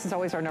 Turquoise is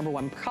always our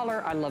 #1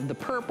 color. I love the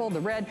purple,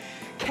 the red.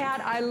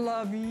 Kat, I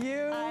love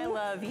you. I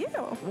love you.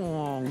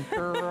 Oh,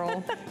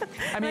 girl.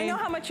 I mean, I know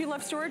how much you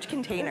love storage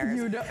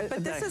containers.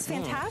 But this is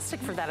fantastic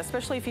for that,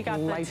 especially if you got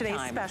the today's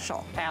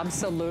special.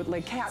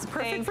 Absolutely. Kat, it's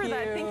perfect for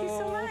that. Thank you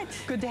so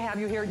much. Good to have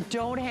you here.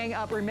 Don't hang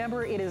up.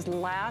 Remember, it is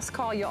last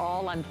call, you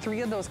all, on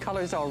 3 of those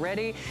colors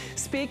already.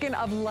 Speaking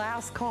of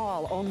last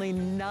call, only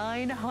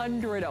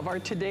 900 of our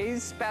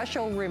today's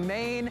special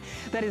remain.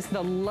 That is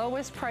the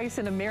lowest price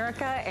in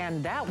America,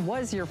 and that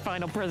was your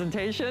final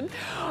presentation.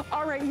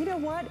 All right, you know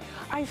what?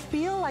 I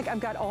feel like I've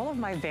got all of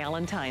my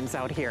Valentines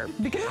out here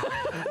because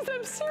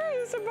I'm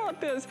serious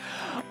about this.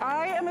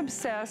 I am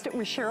obsessed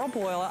with Cheryl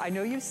Boyle. I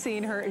know you've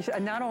seen her. She's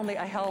not only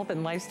a health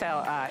and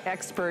lifestyle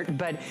expert,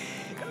 but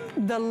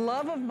the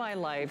love of my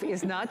life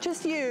is not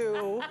just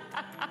you,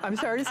 I'm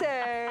sorry to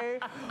say,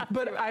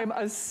 but I'm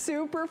a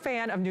super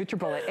fan of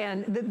NutriBullet.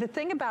 And the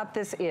thing about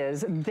this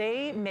is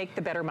they make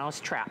the better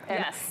mousetrap.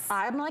 And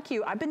I'm like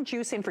you, I've been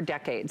juicing for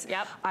decades.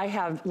 I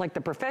have like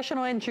the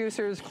professional end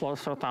juicers,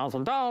 close to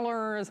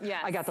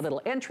 $1,000. I got the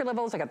little entry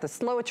levels, I got the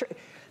slow.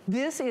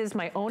 This is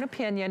my own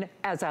opinion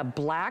as a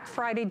Black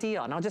Friday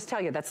deal. And I'll just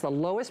tell you, that's the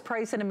lowest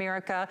price in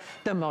America,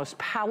 the most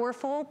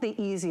powerful, the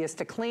easiest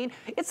to clean.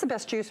 It's the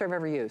best juicer I've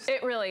ever used.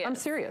 It really is. I'm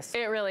serious.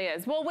 It really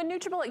is. Well, when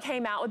NutriBullet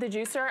came out with the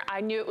juicer,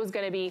 I knew it was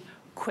gonna be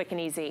quick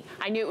and easy.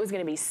 I knew it was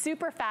gonna be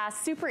super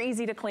fast, super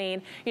easy to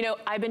clean. You know,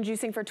 I've been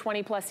juicing for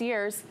 20+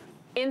 years.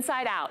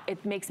 Inside out,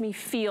 it makes me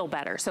feel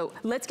better. So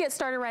let's get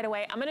started right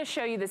away. I'm gonna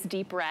show you this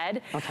deep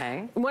red.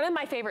 Okay. One of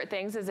my favorite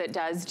things is it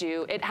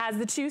has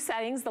the 2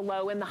 settings, the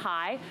low and the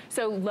high.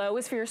 So low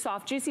is for your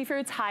soft, juicy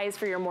fruits, high is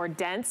for your more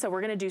dense. So we're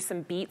gonna do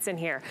some beets in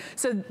here.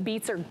 So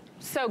beets are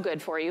so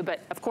good for you, but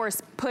of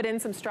course, put in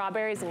some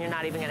strawberries and you're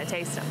not even gonna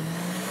taste them.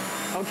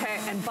 Okay,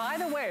 and by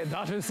the way,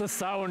 that is the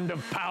sound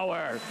of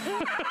power.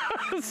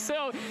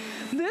 So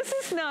this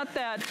is not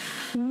that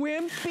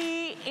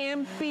wimpy,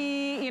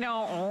 impy, you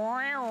know,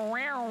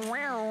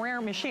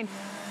 machine.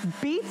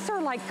 Beets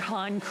are like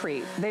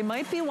concrete. They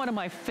might be one of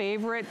my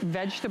favorite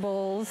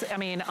vegetables, I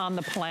mean, on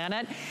the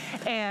planet.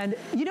 And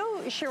you know,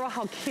 Cheryl,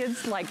 how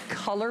kids like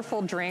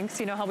colorful drinks?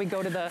 You know how we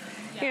go to the,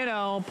 you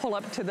know, pull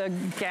up to the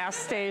gas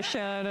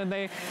station and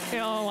they, you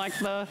know, like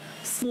the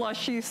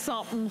slushy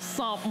something,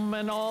 something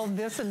and all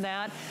this and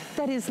that.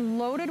 That is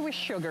loaded with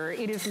sugar.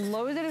 It is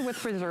loaded with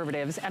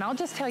preservatives. And I'll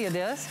just tell you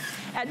this,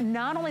 at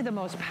not only the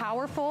most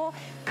powerful,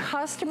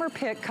 customer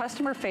pick,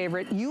 customer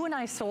favorite, you and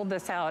I sold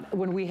this out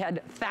when we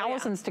had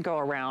thousands to go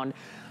around.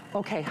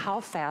 Okay, how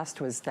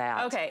fast was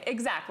that? Okay,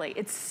 exactly.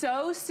 It's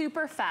so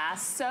super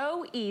fast,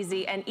 so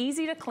easy, and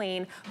easy to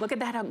clean. Look at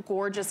that, how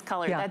gorgeous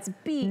color. That's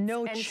beets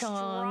no and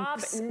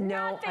chunks, strawberry.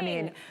 no, I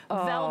mean,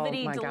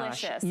 velvety, my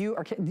delicious.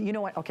 Gosh. You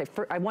know what? Okay,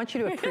 I want you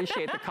to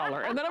appreciate the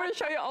color, and then I'm going to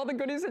show you all the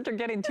goodies that you're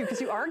getting too,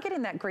 because you are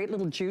getting that great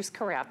little juice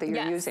carafe that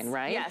you're using,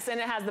 right? Yes, and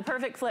it has the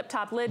perfect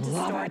flip-top lid to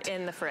store it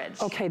in the fridge.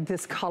 Okay,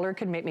 this color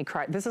can make me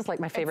cry. This is like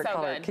my favorite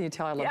color. Good. Can you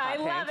tell I love hot hot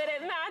pink? I love it.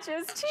 It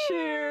matches.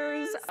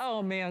 Cheers.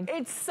 Oh man,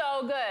 it's so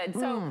good.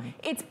 So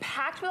it's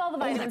packed with all the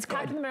vitamins,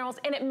 packed with the minerals,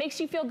 and it makes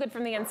you feel good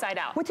from the inside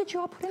out. What did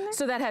you all put in there?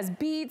 So that has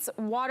beets,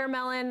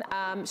 watermelon,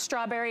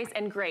 strawberries,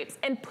 and grapes.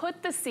 And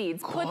put the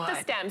seeds, put the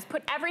stems,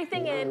 put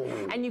everything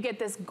in, and you get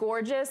this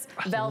gorgeous,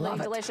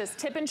 velvety, delicious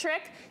tip and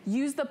trick.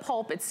 Use the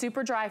pulp. It's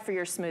super dry for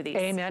your smoothies.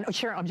 Amen. Oh,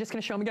 Sharon, I'm just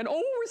going to show them again.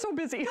 Oh, we're so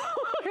busy.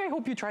 I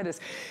hope you try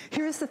this.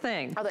 Here's the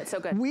thing. Oh, that's so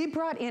good. We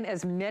brought in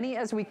as many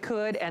as we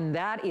could, and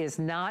that is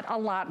not a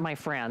lot, my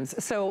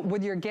friends. So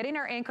when you're getting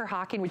our anchor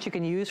hocking, which you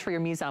can use for your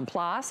mise en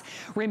place, class.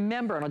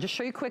 Remember, and I'll just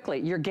show you quickly,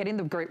 you're getting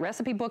the great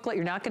recipe booklet.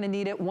 You're not gonna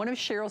need it. One of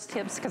Cheryl's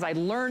tips, because I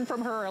learned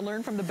from her, I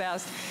learned from the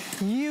best,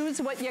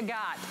 use what you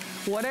got.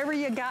 Whatever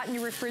you got in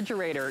your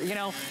refrigerator. You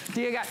know,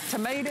 do you got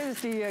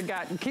tomatoes? Do you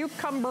got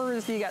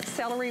cucumbers? Do you got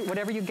celery?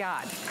 Whatever you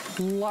got.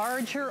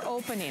 Larger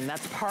opening.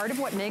 That's part of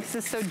what makes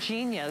this so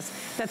genius.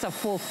 That's a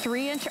full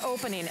 3-inch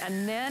opening.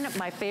 And then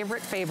my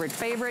favorite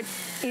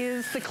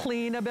is the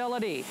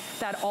cleanability.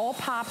 That all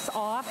pops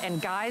off.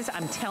 And guys,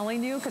 I'm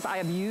telling you, because I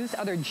have used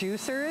other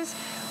juicers,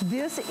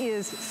 this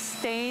is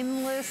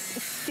stainless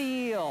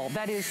steel.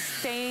 That is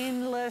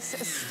stainless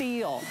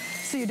steel.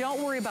 So you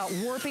don't worry about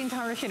warping,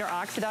 tarnishing, or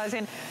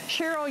oxidizing.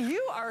 Cheryl,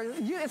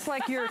 it's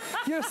like you're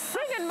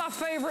singing my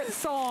favorite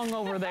song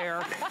over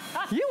there.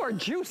 You are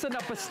juicing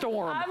up a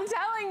storm. I'm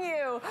telling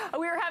you.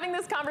 We were having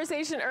this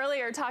conversation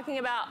earlier talking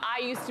about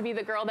I used to be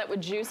the girl that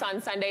would juice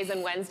on Sundays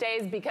and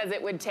Wednesdays because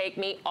it would take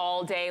me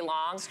all day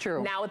long. It's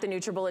true. Now with the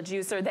NutriBullet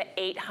juicer, the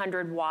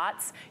 800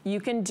 watts, you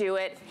can do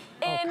it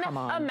in a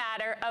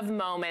matter of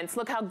moments.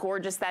 Look how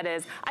gorgeous that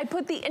is. I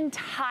put the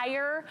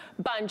entire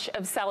bunch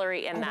of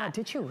celery in that. Wow,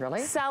 did you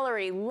really?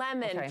 Celery,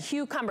 lemon,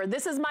 cucumber.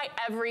 This is my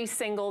every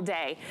single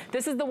day.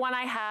 This is the one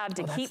I have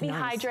to keep me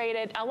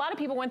hydrated. A lot of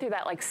people went through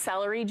that like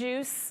celery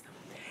juice.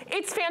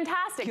 It's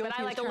fantastic, but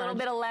I like a little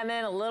bit of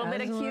lemon, a little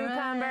bit of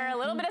cucumber, a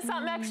little bit of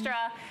something extra,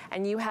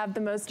 and you have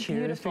the most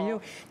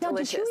beautiful, Now,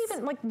 delicious. did you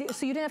even, like,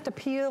 so you didn't have to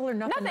peel or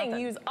nothing? Nothing.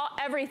 Use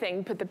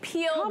everything. Put the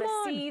peel, the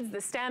seeds, the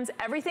stems,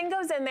 everything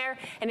goes in there,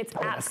 and it's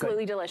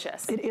absolutely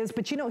delicious. It is,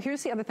 but you know,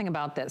 here's the other thing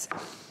about this.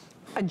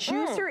 A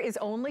juicer is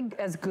only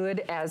as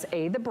good as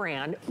A, the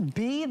brand,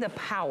 B, the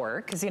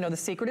power, because you know the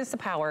secret is the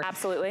power.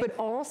 Absolutely. But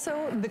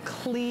also the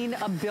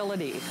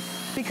cleanability.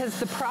 Because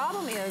the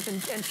problem is,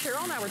 and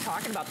Cheryl and I were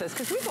talking about this,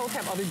 because we both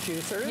have other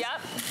juicers.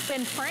 Yep.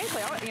 And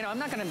frankly, you know, I'm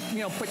not gonna, you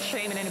know, put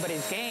shame in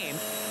anybody's game,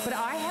 but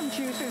I have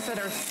juicers that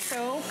are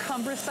so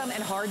cumbersome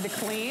and hard to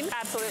clean.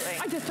 Absolutely.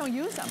 I just don't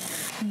use them.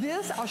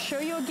 This, I'll show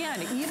you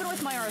again, even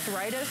with my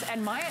arthritis,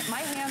 and my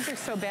hands are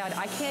so bad,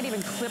 I can't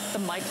even clip the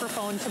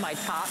microphone to my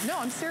top. No,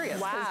 I'm serious.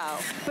 Wow.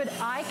 But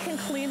I can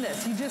clean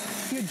this.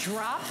 You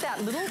drop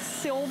that little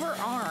silver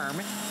arm,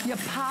 you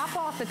pop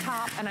off the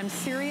top, and I'm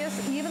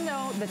serious, even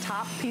though the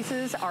top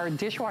pieces are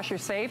dishwasher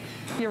safe,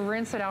 you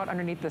rinse it out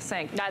underneath the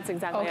sink. That's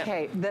exactly it.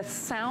 Okay, the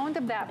sound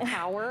of that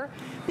power,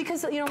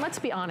 because, you know, let's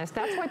be honest,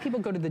 that's why people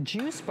go to the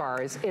juice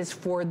bars, is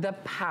for the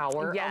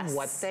power of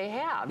what they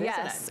have,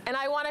 isn't it? And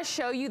I want to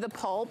show you the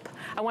pulp.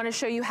 I want to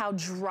show you how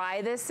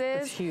dry this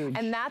is. It's huge.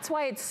 And that's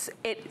why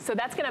so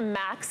that's going to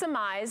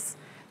maximize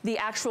the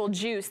actual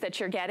juice that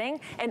you're getting.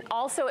 And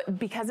also,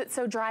 because it's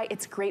so dry,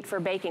 it's great for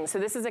baking. So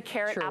this is a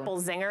carrot apple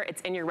zinger.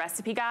 It's in your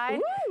recipe guide.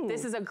 Ooh.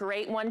 This is a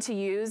great one to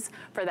use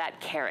for that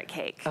carrot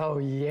cake. Oh,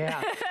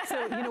 yeah.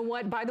 So, you know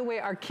what? By the way,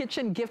 our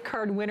kitchen gift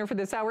card winner for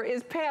this hour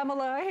is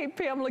Pamela. Hey,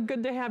 Pamela,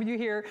 good to have you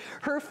here.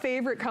 Her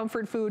favorite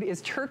comfort food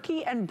is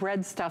turkey and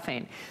bread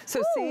stuffing.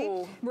 So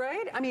see,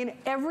 right? I mean,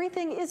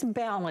 everything is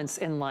balance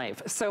in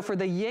life. So for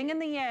the yin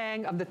and the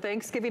yang of the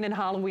Thanksgiving and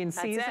Halloween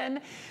season,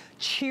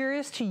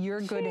 cheers to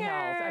your good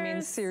health. I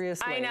mean,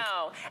 seriously. I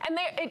know. And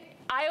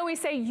I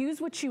always say use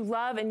what you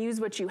love and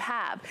use what you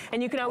have.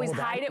 And you can always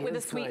hide it with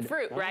a sweet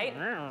fruit, right?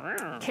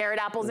 Carrot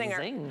apple zinger.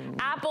 Zing.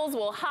 Apples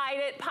will hide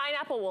it,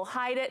 pineapple will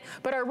hide it,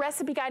 but our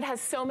recipe guide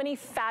has so many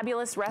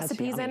fabulous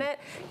recipes in it.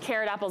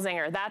 Carrot apple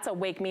zinger, that's a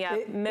wake me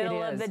up,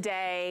 middle of the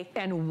day,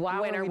 and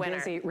wow, winner, winner.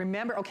 Busy.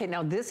 Remember, okay,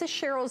 now this is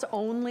Cheryl's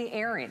only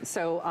airing.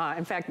 So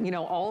in fact, you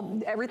know, all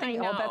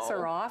bets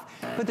are off.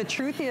 But the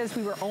truth is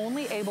we were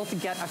only able to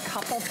get a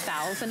couple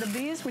thousand of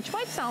these, which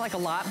might sound like a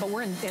lot, but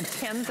we're in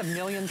tens of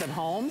millions of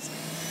homes.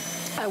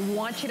 I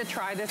want you to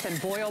try this, and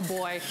boy, oh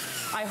boy,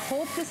 I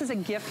hope this is a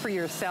gift for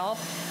yourself,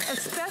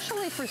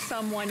 especially for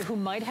someone who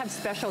might have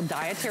special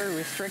dietary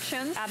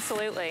restrictions.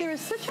 Absolutely. There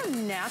is such a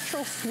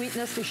natural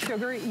sweetness to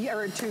sugar,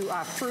 or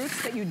to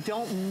fruits, that you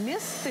don't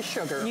miss the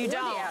sugar or the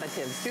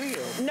additives, do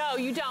you? No,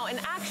 you don't. And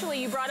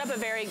actually, you brought up a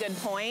very good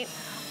point.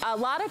 A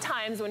lot of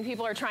times when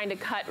people are trying to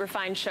cut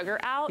refined sugar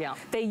out,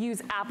 they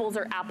use apples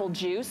or apple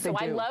juice. So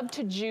I love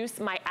to juice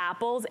my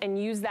apples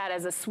and use that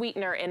as a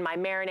sweetener in my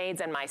marinades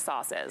and my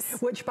sauces.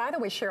 Which, by the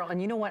way, Cheryl,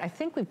 and you know what? I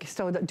think we've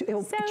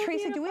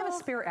Tracy, do we have a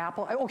spare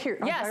apple? Oh, here.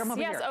 Yes, I'm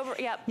over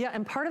here. Yeah,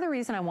 and part of the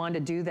reason I wanted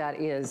to do that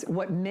is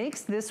what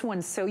makes this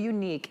one so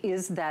unique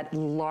is that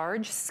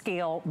large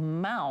scale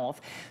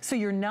mouth. So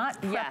you're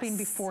not prepping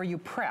before you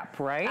prep,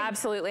 right?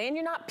 Absolutely. And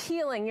you're not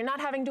peeling. You're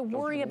not having to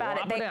worry about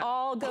it. They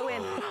all go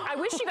in. I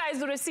wish you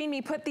guys would have seen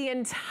me put the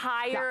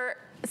entire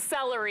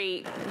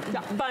celery,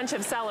 bunch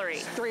of celery.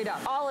 Straight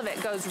up. All of it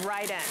goes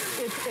right in.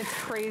 It's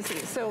crazy.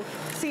 So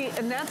see,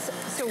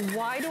 so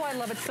why do I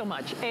love it so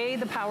much? A,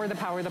 the power, the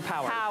power, the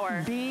power.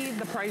 Power. B,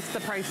 the price, the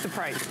price, the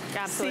price.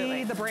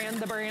 Absolutely. C, the brand,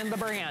 the brand, the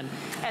brand.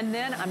 And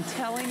then I'm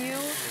telling you,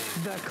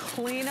 the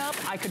cleanup,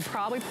 I could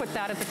probably put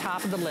that at the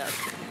top of the list.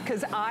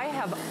 because I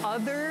have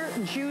other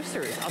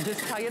juicers. I'll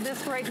just tell you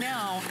this right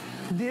now.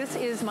 This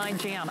is my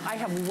jam. I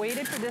have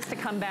waited for this to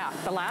come back.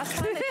 The last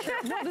time it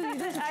showed, well,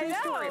 this is a true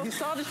story. If you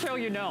saw the show,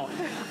 you know.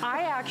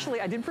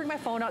 I didn't bring my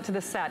phone out to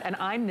the set, and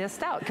I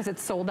missed out because it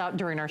sold out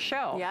during our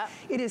show. Yep.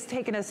 It has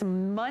taken us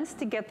months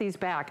to get these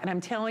back, and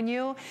I'm telling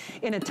you,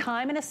 in a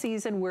time and a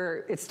season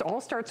where it all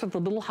starts with the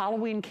little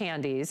Halloween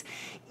candies,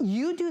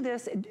 you do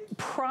this,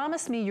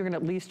 promise me you're gonna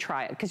at least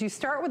try it, because you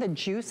start with a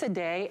juice a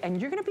day,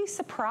 and you're gonna be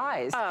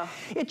surprised. Oh.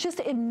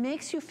 It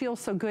makes you feel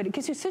so good. It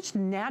gives you such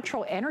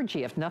natural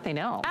energy, if nothing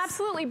else.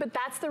 Absolutely, but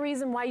that's the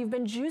reason why you've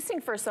been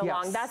juicing for so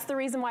long. That's the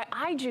reason why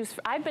I've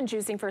been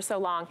juicing for so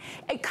long.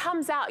 It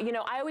comes out, you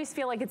know, I always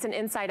feel like it's an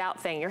inside out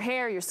thing. Your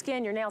hair, your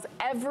skin, your nails,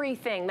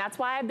 everything. That's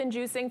why I've been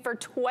juicing for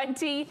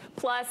 20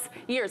 plus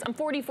years. I'm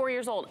 44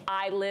 years old.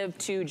 I live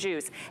to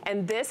juice.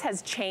 And this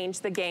has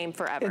changed the game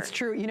forever. It's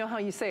true. You know how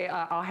you say,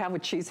 I'll have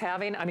what she's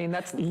having? I mean,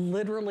 that's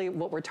literally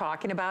what we're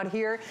talking about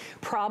here.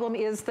 Problem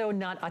is, though,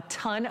 not a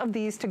ton of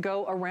these to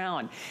go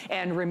around.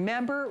 And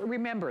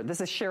remember,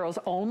 this is Cheryl's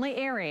only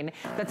airing.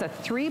 That's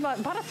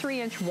about a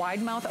 3-inch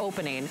wide mouth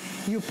opening.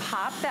 You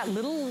pop that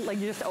little, like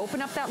you just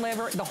open up that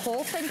lever, the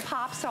whole thing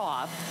pops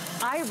off.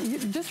 You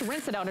just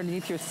rinse it out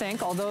underneath your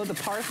sink, although the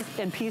parts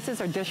and pieces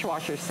are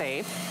dishwasher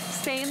safe.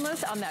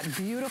 Stainless on that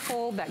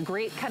beautiful, that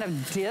great kind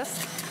of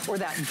disc or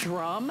that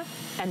drum.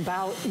 And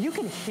you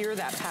can hear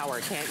that power,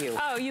 can't you?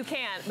 Oh, you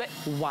can, but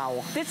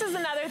wow. This is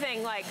another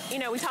thing, like, you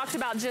know, we talked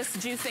about just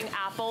juicing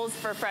apples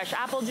for fresh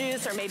apple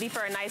juice or maybe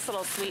for a nice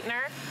little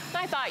sweetener. And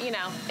I thought, you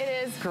know, it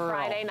is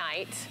Friday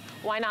night.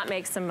 Why not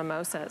make some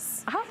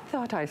mimosas? I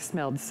thought I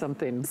smelled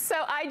something. So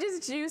I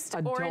just juiced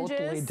oranges.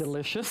 Adultly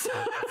delicious.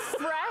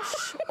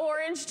 Fresh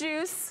orange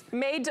juice,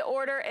 made to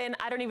order in,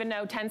 I don't even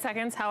know, 10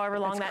 seconds, however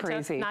long that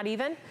took. Not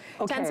even.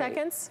 Okay. 10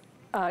 seconds.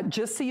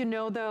 Just so you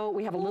know, though,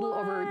 we have a little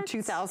over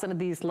 2,000 of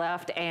these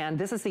left, and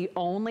this is the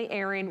only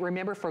airing,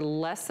 remember, for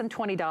less than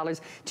 $20.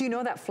 Do you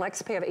know that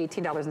flex pay of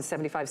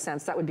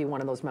 $18.75, that would be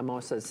one of those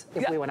mimosas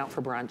if we went out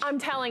for brunch? I'm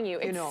telling you,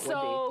 it's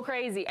so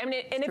crazy. I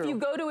mean, and if you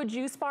go to a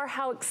juice bar,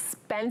 how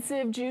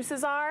expensive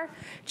juices are.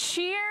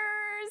 Cheers!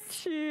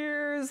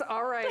 Cheers.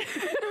 All right.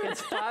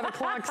 It's 5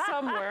 o'clock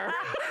somewhere.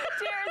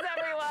 Cheers,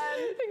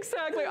 everyone.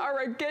 Exactly. All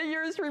right, get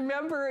yours.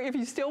 Remember, if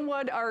you still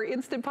want our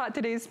Instant Pot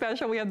Today's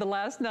Special, we have the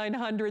last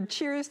 900.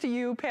 Cheers to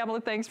you, Pamela.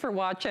 Thanks for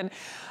watching.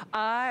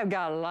 I've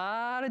got a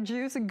lot of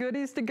juice and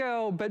goodies to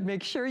go, but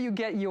make sure you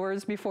get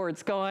yours before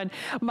it's gone.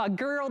 My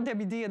girl,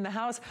 Debbie D, in the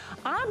house.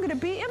 I'm going to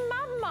be in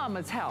my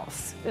mama's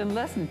house in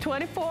less than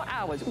 24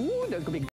 hours. Ooh, there's going to be